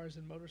attracted to cars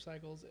and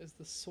motorcycles is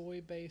the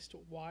soy-based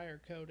wire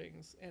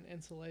coatings and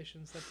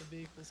insulations that the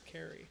vehicles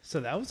carry. So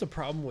that was a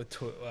problem with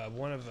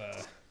one of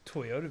a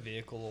Toyota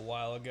vehicle a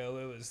while ago.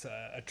 It was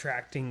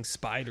attracting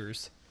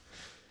spiders.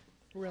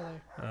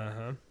 Really?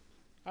 Uh-huh.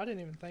 I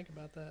didn't even think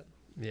about that.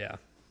 Yeah.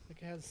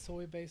 Like it has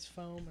soy-based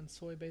foam and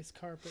soy-based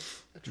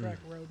carpets attract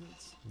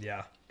rodents.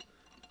 Yeah.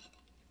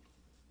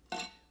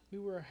 We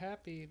were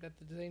happy that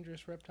the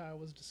dangerous reptile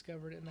was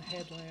discovered in the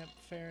headlamp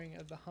fairing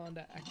of the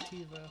Honda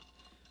Activa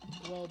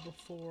well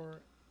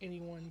before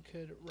anyone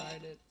could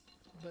ride it.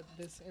 But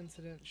this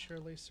incident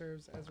surely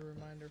serves as a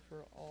reminder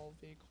for all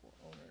vehicle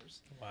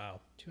owners Wow.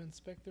 to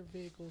inspect their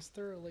vehicles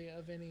thoroughly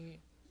of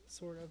any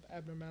sort of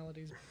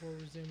abnormalities before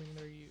resuming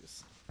their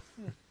use.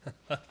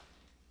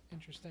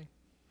 Interesting.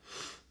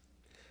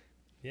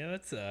 Yeah,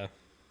 that's Dude,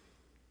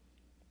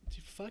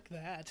 fuck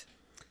that.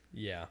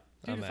 yeah.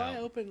 Dude, I'm if out. I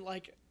opened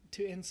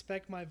to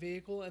inspect my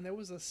vehicle and there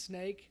was a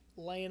snake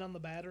laying on the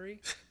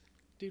battery,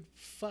 dude,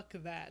 fuck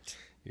that.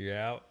 You're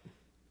out.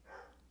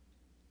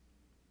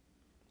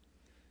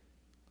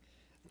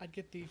 I'd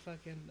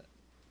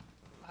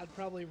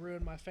probably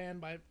ruin my fan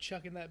by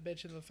chucking that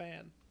bitch in the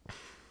fan.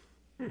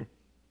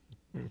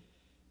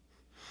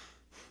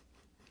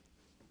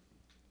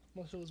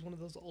 Unless it was one of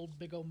those old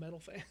big old metal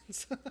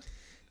fans.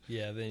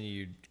 Yeah, then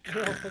you'd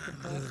They're all fucking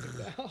plastic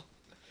now.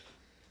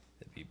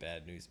 that'd be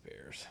bad news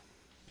bears.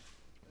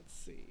 Let's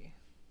see.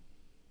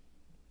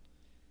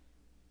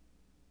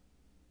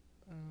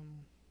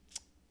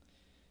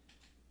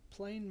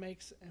 Plane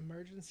makes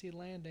emergency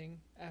landing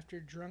after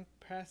drunk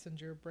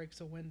passenger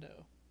breaks a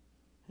window.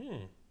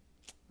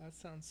 That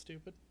sounds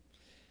stupid.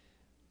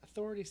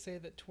 Authorities say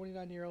that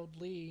 29-year-old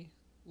Lee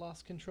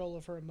lost control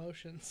of her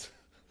emotions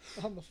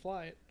on the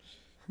flight.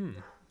 The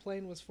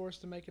plane was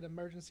forced to make an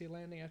emergency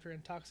landing after an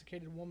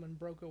intoxicated woman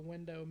broke a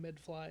window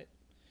mid-flight.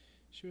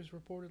 She was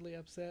reportedly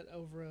upset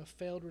over a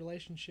failed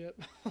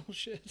relationship. Oh,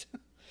 shit.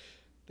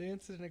 The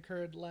incident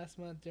occurred last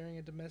month during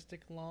a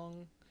domestic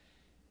long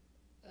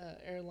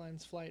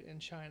airlines flight in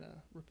China,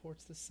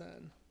 reports The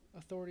Sun.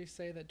 Authorities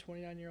say that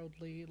 29-year-old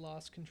Lee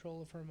lost control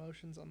of her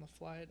emotions on the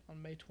flight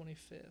on May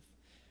 25th.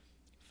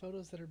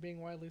 Photos that are being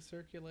widely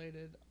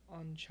circulated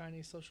on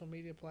Chinese social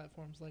media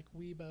platforms like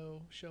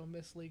Weibo show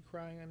Miss Lee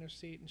crying on her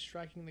seat and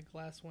striking the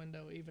glass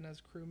window even as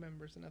crew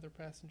members and other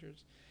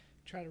passengers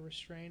try to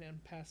restrain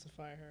and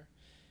pacify her.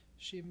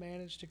 She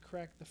managed to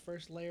crack the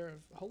first layer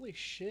of... Holy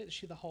shit, is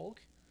she the Hulk?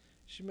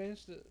 She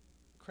managed to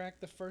crack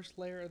the first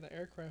layer of the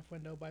aircraft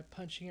window by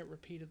punching it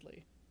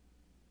repeatedly.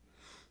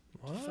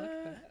 What? Fuck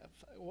that.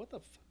 What the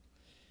fuck?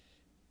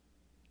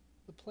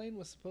 The plane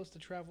was supposed to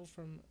travel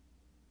from...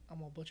 I'm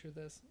gonna butcher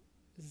this.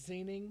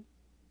 Xining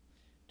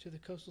to the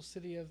coastal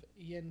city of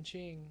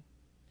Yanqing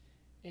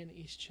in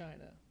East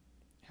China.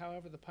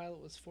 However, the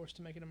pilot was forced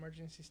to make an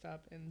emergency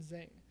stop in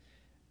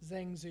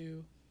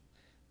Zhengzhou,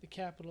 the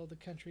capital of the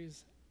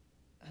country's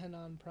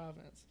Henan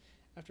province,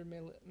 after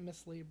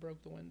Miss Lee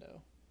broke the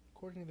window.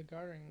 According to the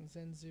Guardian,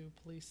 Zhengzhou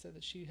police said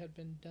that she had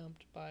been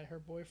dumped by her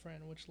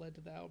boyfriend, which led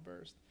to the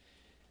outburst.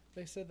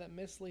 They said that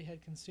Miss Lee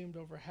had consumed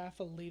over half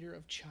a liter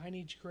of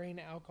Chinese grain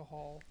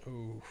alcohol,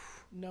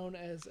 known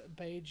as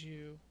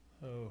Beiju,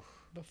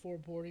 before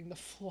boarding the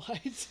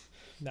flight.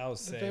 That was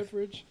safe.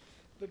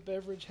 The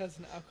beverage has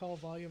an alcohol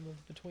volume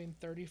of between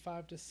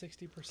 35 to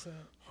 60%.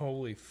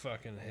 Holy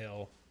fucking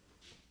hell.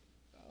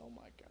 Oh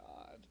my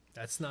god.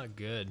 That's not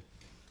good.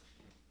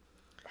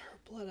 Her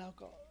blood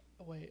alcohol...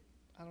 Oh, wait,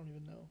 I don't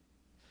even know.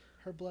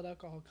 Her blood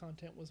alcohol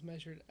content was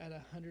measured at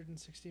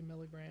 160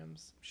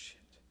 milligrams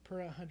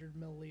per 100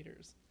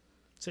 milliliters.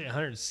 Say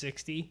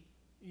 160?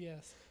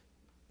 Yes.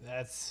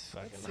 That's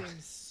fucking... That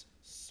seems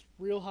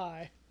real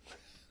high.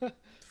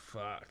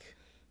 Fuck.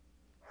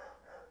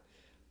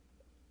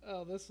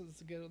 Oh, this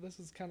is good. This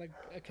is kind of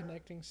a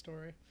connecting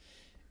story.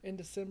 In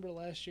December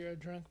last year, a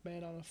drunk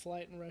man on a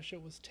flight in Russia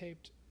was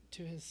taped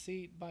to his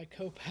seat by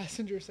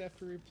co-passengers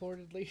after he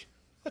reportedly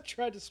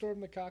tried to storm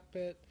the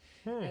cockpit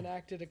and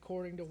acted,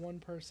 according to one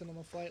person on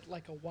the flight,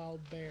 like a wild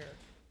bear.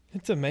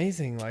 It's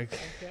amazing, like,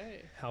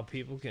 Okay. how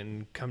people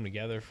can come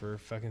together for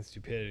fucking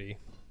stupidity.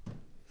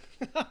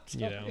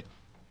 You know?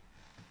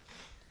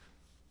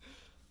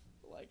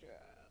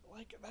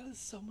 Like that is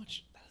so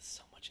much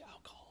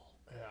alcohol.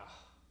 Yeah.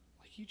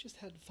 Like you just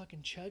had to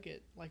fucking chug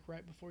it like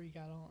right before you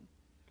got on.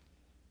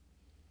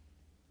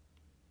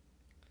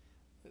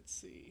 Let's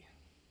see.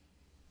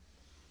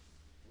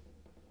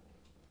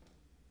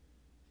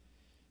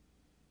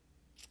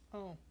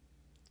 Oh.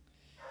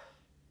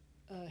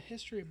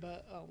 History,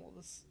 but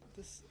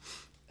this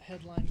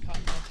headline caught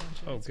my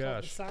attention. Oh, It's called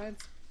gosh. The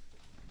Science.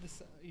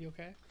 You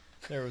okay?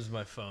 There was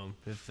my phone.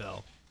 It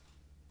fell.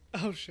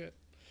 Oh shit.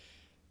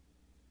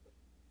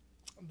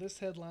 This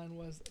headline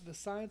was The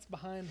Science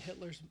Behind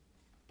Hitler's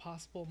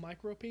Possible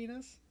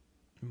Micropenis.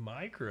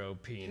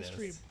 Micropenis.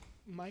 History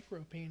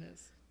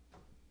micropenis.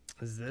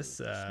 Is this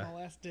Small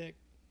ass dick.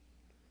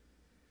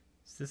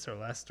 is this our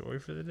last story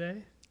for the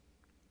day?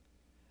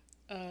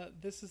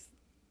 This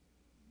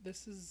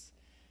is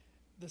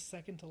the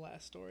second to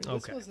last story. Okay.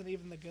 This wasn't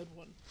even the good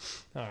one.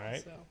 All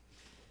right.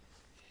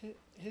 So,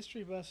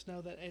 history buffs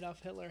know that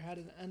Adolf Hitler had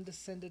an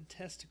undescended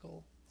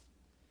testicle.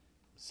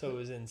 So it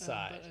was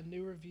inside. But a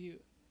new review,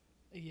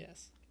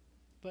 yes,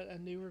 but a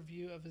new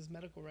review of his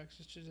medical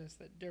records suggests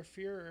that Der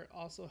Fuhrer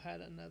also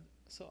had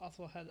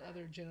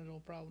other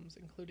genital problems,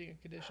 including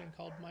a condition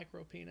called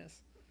micropenis.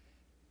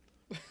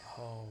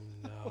 Oh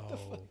What the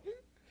no. fuck?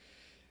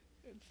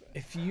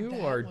 If you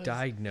That are was-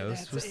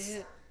 diagnosed that's with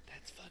it.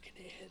 That's fucking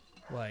it.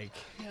 like,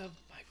 You have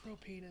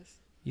micropenis.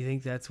 you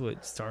think that's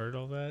what started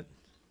all that?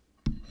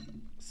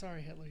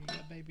 Sorry, Hitler, you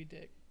got baby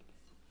dick.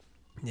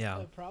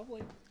 Yeah.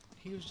 Probably.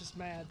 He was just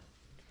mad.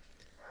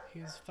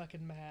 He was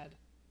fucking mad.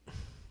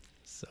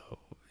 So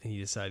he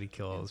decided to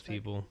kill all those Infect-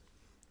 people.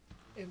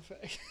 In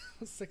fact,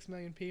 6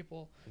 million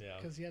people Yeah.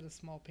 because he had a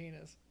small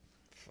penis.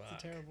 Fuck.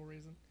 It's a terrible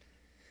reason.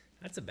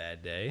 That's a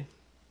bad day.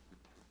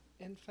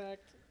 In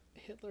fact,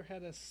 Hitler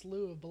had a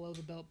slew of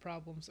below-the-belt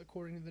problems,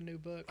 according to the new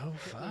book, Oh,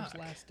 Hitler's fuck.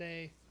 Last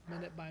Day,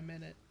 Minute by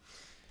Minute,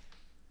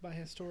 by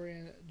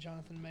historian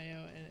Jonathan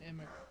Mayo and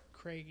Emma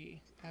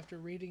Craigie. After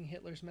reading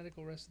Hitler's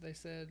medical records, they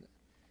said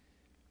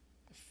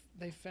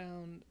they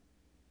found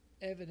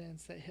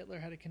evidence that Hitler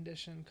had a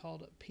condition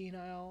called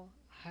penile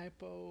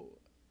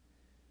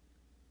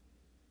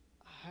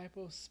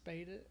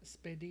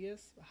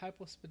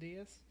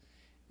hypospadias,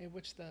 in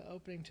which the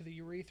opening to the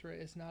urethra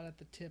is not at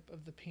the tip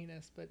of the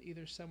penis, but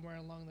either somewhere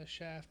along the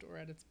shaft or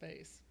at its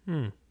base.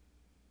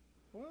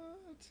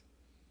 What?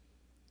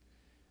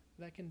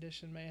 That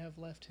condition may have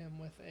left him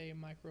with a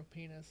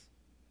micropenis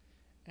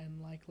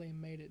and likely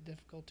made it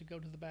difficult to go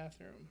to the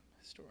bathroom,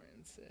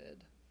 historian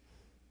said.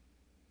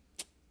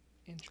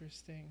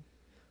 Interesting.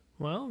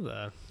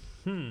 Well,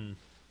 Hmm.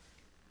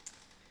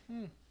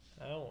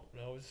 I don't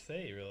know what to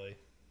say, really.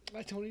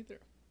 I don't either.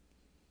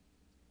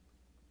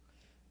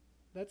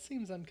 That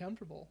seems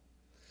uncomfortable.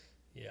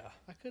 Yeah.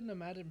 I couldn't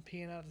imagine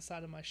peeing out the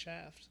side of my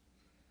shaft.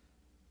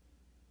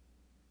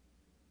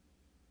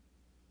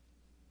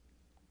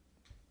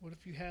 What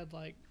if you had,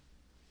 like,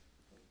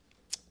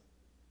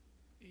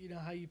 you know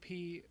how you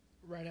pee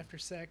right after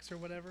sex or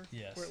whatever?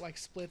 Yes. Where it, like,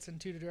 splits in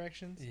two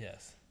directions?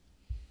 Yes.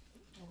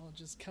 Well, it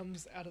just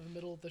comes out of the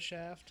middle of the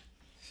shaft.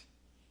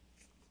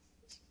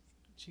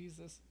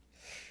 Jesus.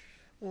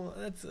 Well,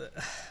 that's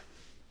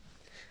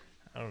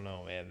I don't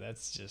know, man.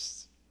 That's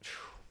just...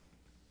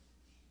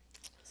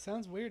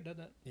 Sounds weird,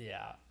 doesn't it?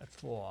 Yeah,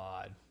 that's a little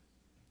odd.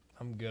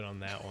 I'm good on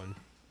that one.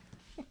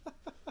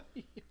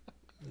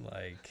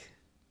 Like...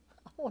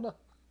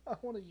 I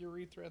want a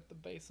urethra at the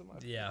base of my...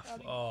 Yeah. How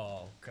do you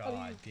Oh, do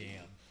god you-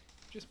 damn.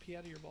 just pee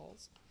out of your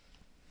balls?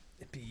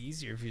 It'd be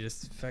easier if you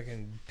just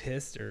fucking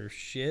pissed or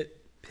shit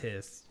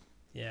pissed.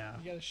 Yeah.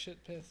 You gotta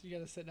shit piss. You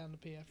gotta sit down to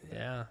pee after that.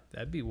 Yeah,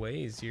 that'd be way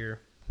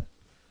easier.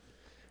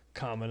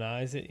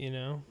 Commonize it, you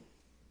know?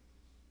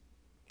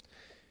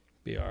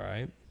 Be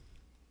alright.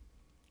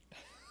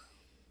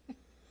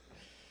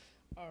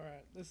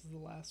 Alright, this is the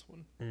last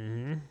one.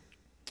 Mm-hmm.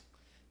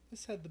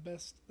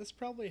 This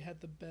probably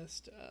had the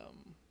best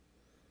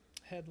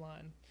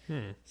headline.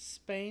 Hmm.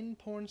 Spain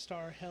porn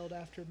star held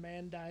after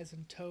man dies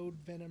in toad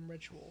venom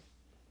ritual.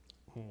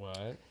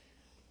 What?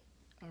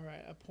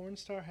 Alright, a porn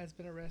star has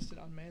been arrested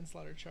on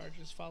manslaughter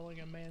charges following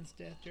a man's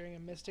death during a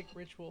mystic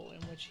ritual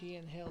in which he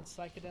inhaled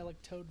psychedelic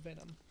toad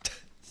venom,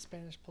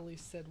 Spanish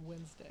police said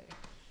Wednesday.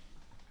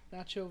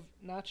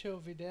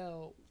 Nacho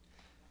Vidal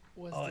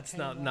was Oh, it's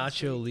detained not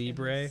last Nacho week in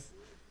Libre? his-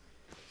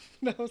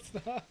 No, it's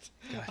not. God.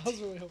 I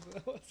was really hoping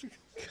that was.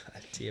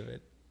 God damn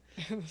it.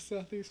 In the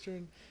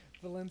southeastern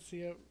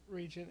Valencia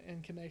region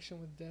in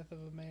connection with the death of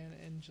a man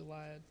in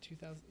July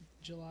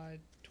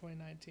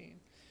 2019.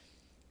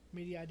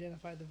 Media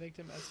identified the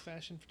victim as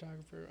fashion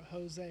photographer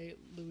Jose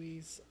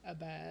Luis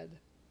Abad.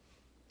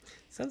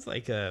 Sounds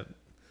like a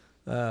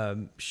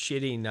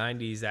shitty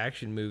 90s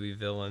action movie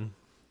villain.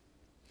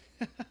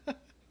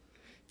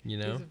 You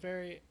know?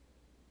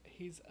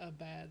 He's a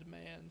bad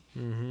man.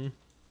 Mm-hmm.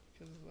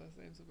 Because his last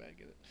name's Abad,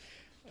 get it?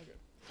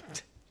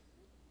 Okay.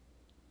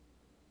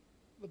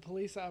 The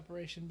police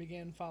operation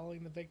began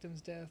following the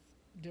victim's death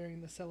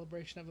during the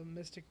celebration of a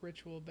mystic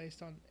ritual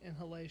based on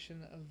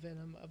inhalation of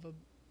venom of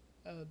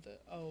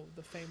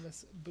the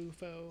famous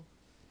Bufo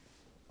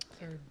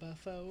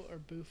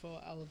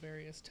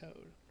alvarius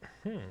toad.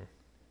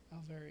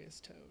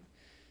 Alvarius toad.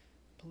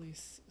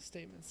 Police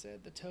statement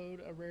said the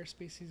toad, a rare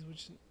species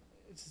which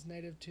is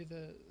native to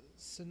the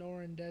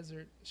Sonoran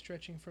Desert,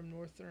 stretching from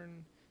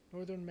northern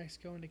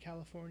Mexico into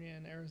California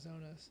and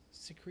Arizona,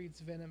 secretes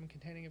venom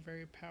containing a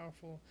very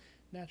powerful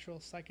natural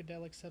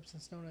psychedelic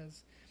substance known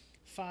as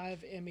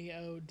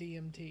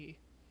 5-MeO-DMT.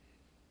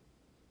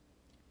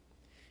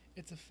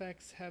 Its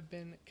effects have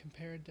been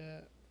compared to, I don't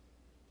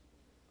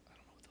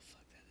know what the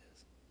fuck that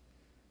is.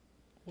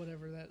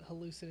 Whatever that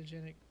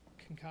hallucinogenic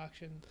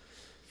concoction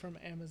from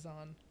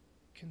Amazon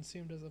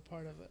consumed as a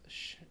part of a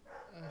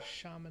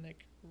shamanic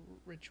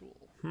ritual.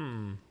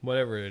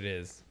 Whatever it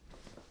is.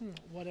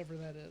 Whatever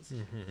that is.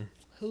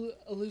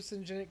 Mm-hmm.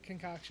 Hallucinogenic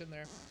concoction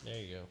there. There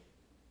you go.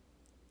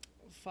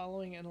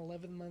 Following an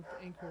 11-month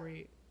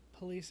inquiry,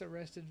 police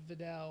arrested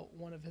Vidal,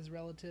 one of his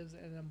relatives,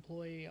 and an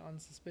employee on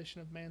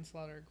suspicion of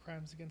manslaughter,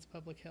 crimes against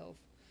public health.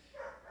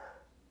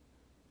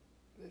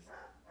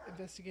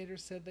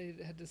 Investigators said they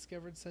had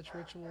discovered such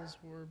rituals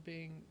were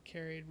being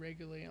carried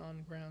regularly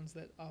on grounds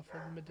that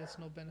offered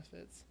medicinal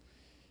benefits.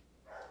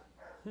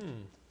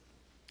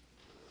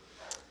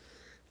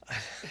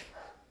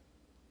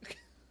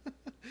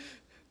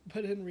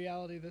 But in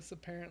reality, this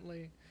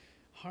apparently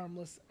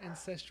harmless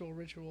ancestral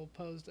ritual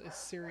posed a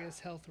serious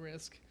health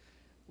risk,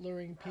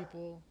 luring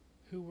people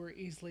who were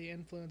easily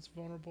influenced,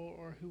 vulnerable,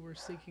 or who were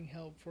seeking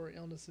help for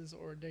illnesses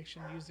or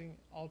addiction using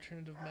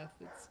alternative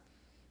methods.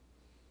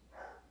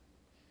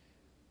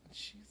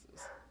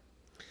 Jesus.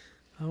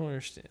 I don't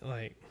understand.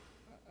 Like,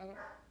 I don't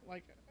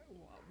like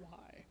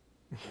why.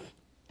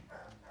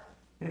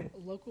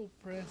 Local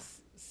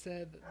press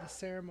said the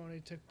ceremony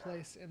took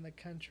place in the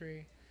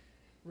country.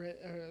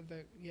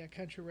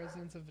 Country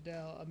residence of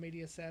Vidal, a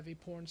media-savvy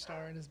porn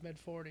star in his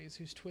mid-40s,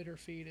 whose Twitter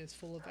feed is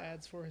full of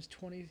ads for his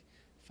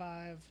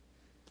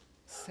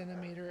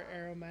 25-centimeter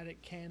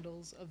aromatic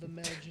candles of the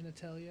male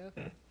genitalia,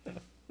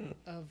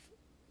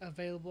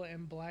 available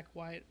in black,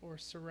 white, or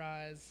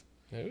cerise.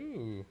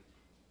 ooh,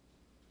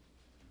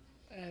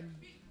 And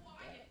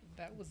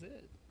that was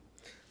it.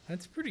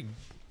 that's pretty.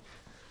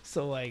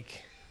 So,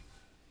 like,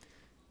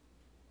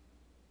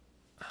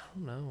 I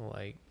don't know.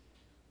 Like,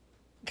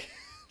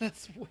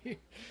 That's weird.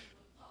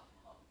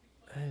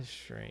 that is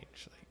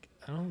strange. Like,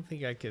 I don't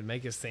think I could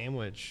make a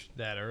sandwich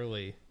that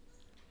early.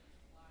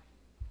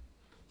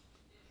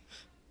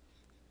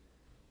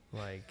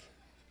 Like,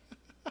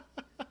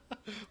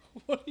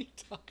 What are you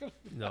talking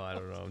about? no, I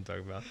don't know what I'm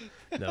talking about.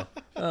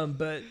 No.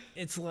 But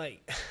it's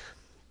like,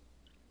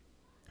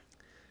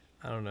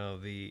 I don't know,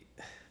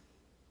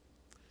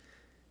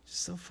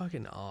 just so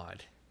fucking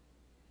odd.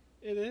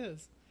 It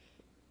is.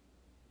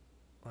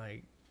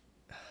 Like,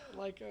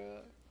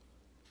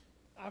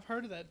 I've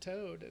heard of that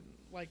toad, and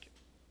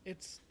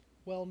it's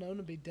well known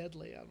to be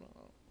deadly. I don't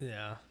know.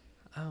 yeah.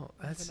 Oh,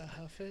 I'm gonna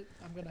huff it.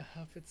 I'm gonna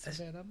huff its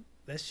venom.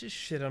 that's just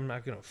shit I'm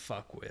not gonna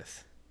fuck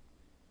with.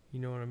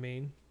 You know what I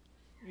mean?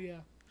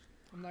 Yeah,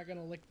 I'm not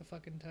gonna lick the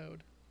fucking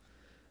toad.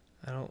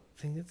 I don't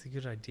think that's a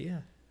good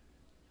idea.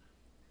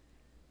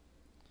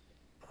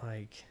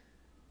 Like,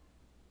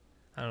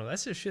 I don't know.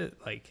 That's just shit.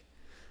 Like,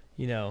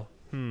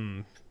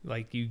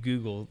 like you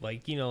Google,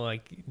 like,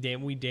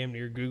 we damn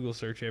near Google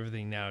search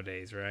everything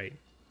nowadays, right?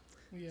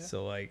 Yeah.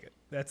 So, like,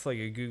 that's like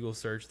a Google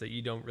search that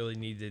you don't really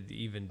need to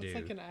even do. It's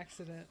like an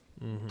accident.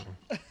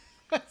 Mm-hmm.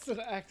 That's an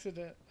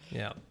accident.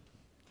 Yeah.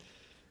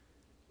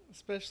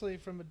 Especially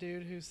from a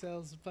dude who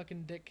sells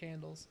fucking dick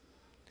candles.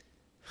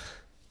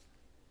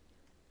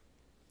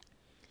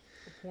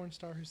 A porn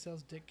star who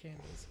sells dick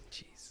candles.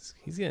 Jesus.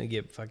 He's going to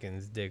get fucking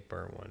his dick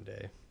burnt one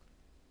day.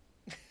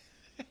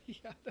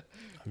 Yeah.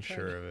 I'm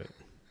sure of it.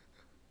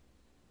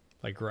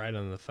 Like, right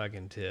on the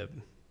fucking tip.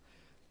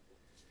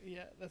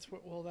 Yeah, that's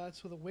where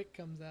the wick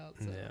comes out.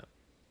 So Yeah.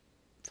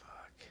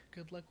 Fuck.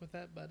 good luck with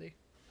that, buddy.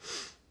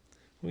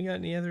 We got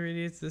any other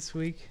idiots this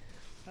week?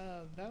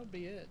 That would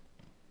be it.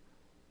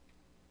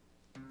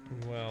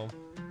 Well,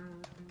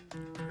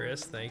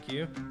 Chris, thank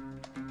you.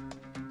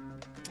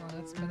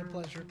 It's been a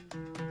pleasure.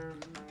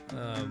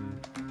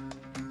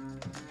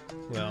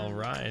 Well,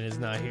 Ryan is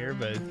not here,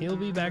 but he'll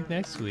be back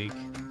next week.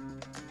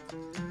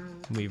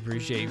 We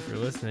appreciate you for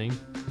listening.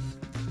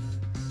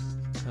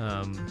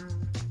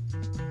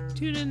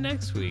 Tune in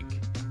next week.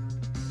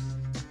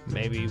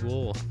 Maybe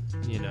we'll,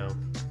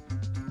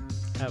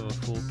 have a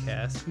full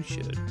cast. We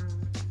should.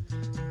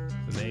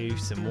 But maybe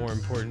some more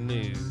important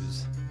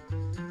news.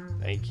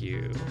 Thank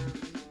you.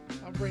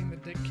 I'll bring the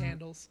dick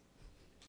candles.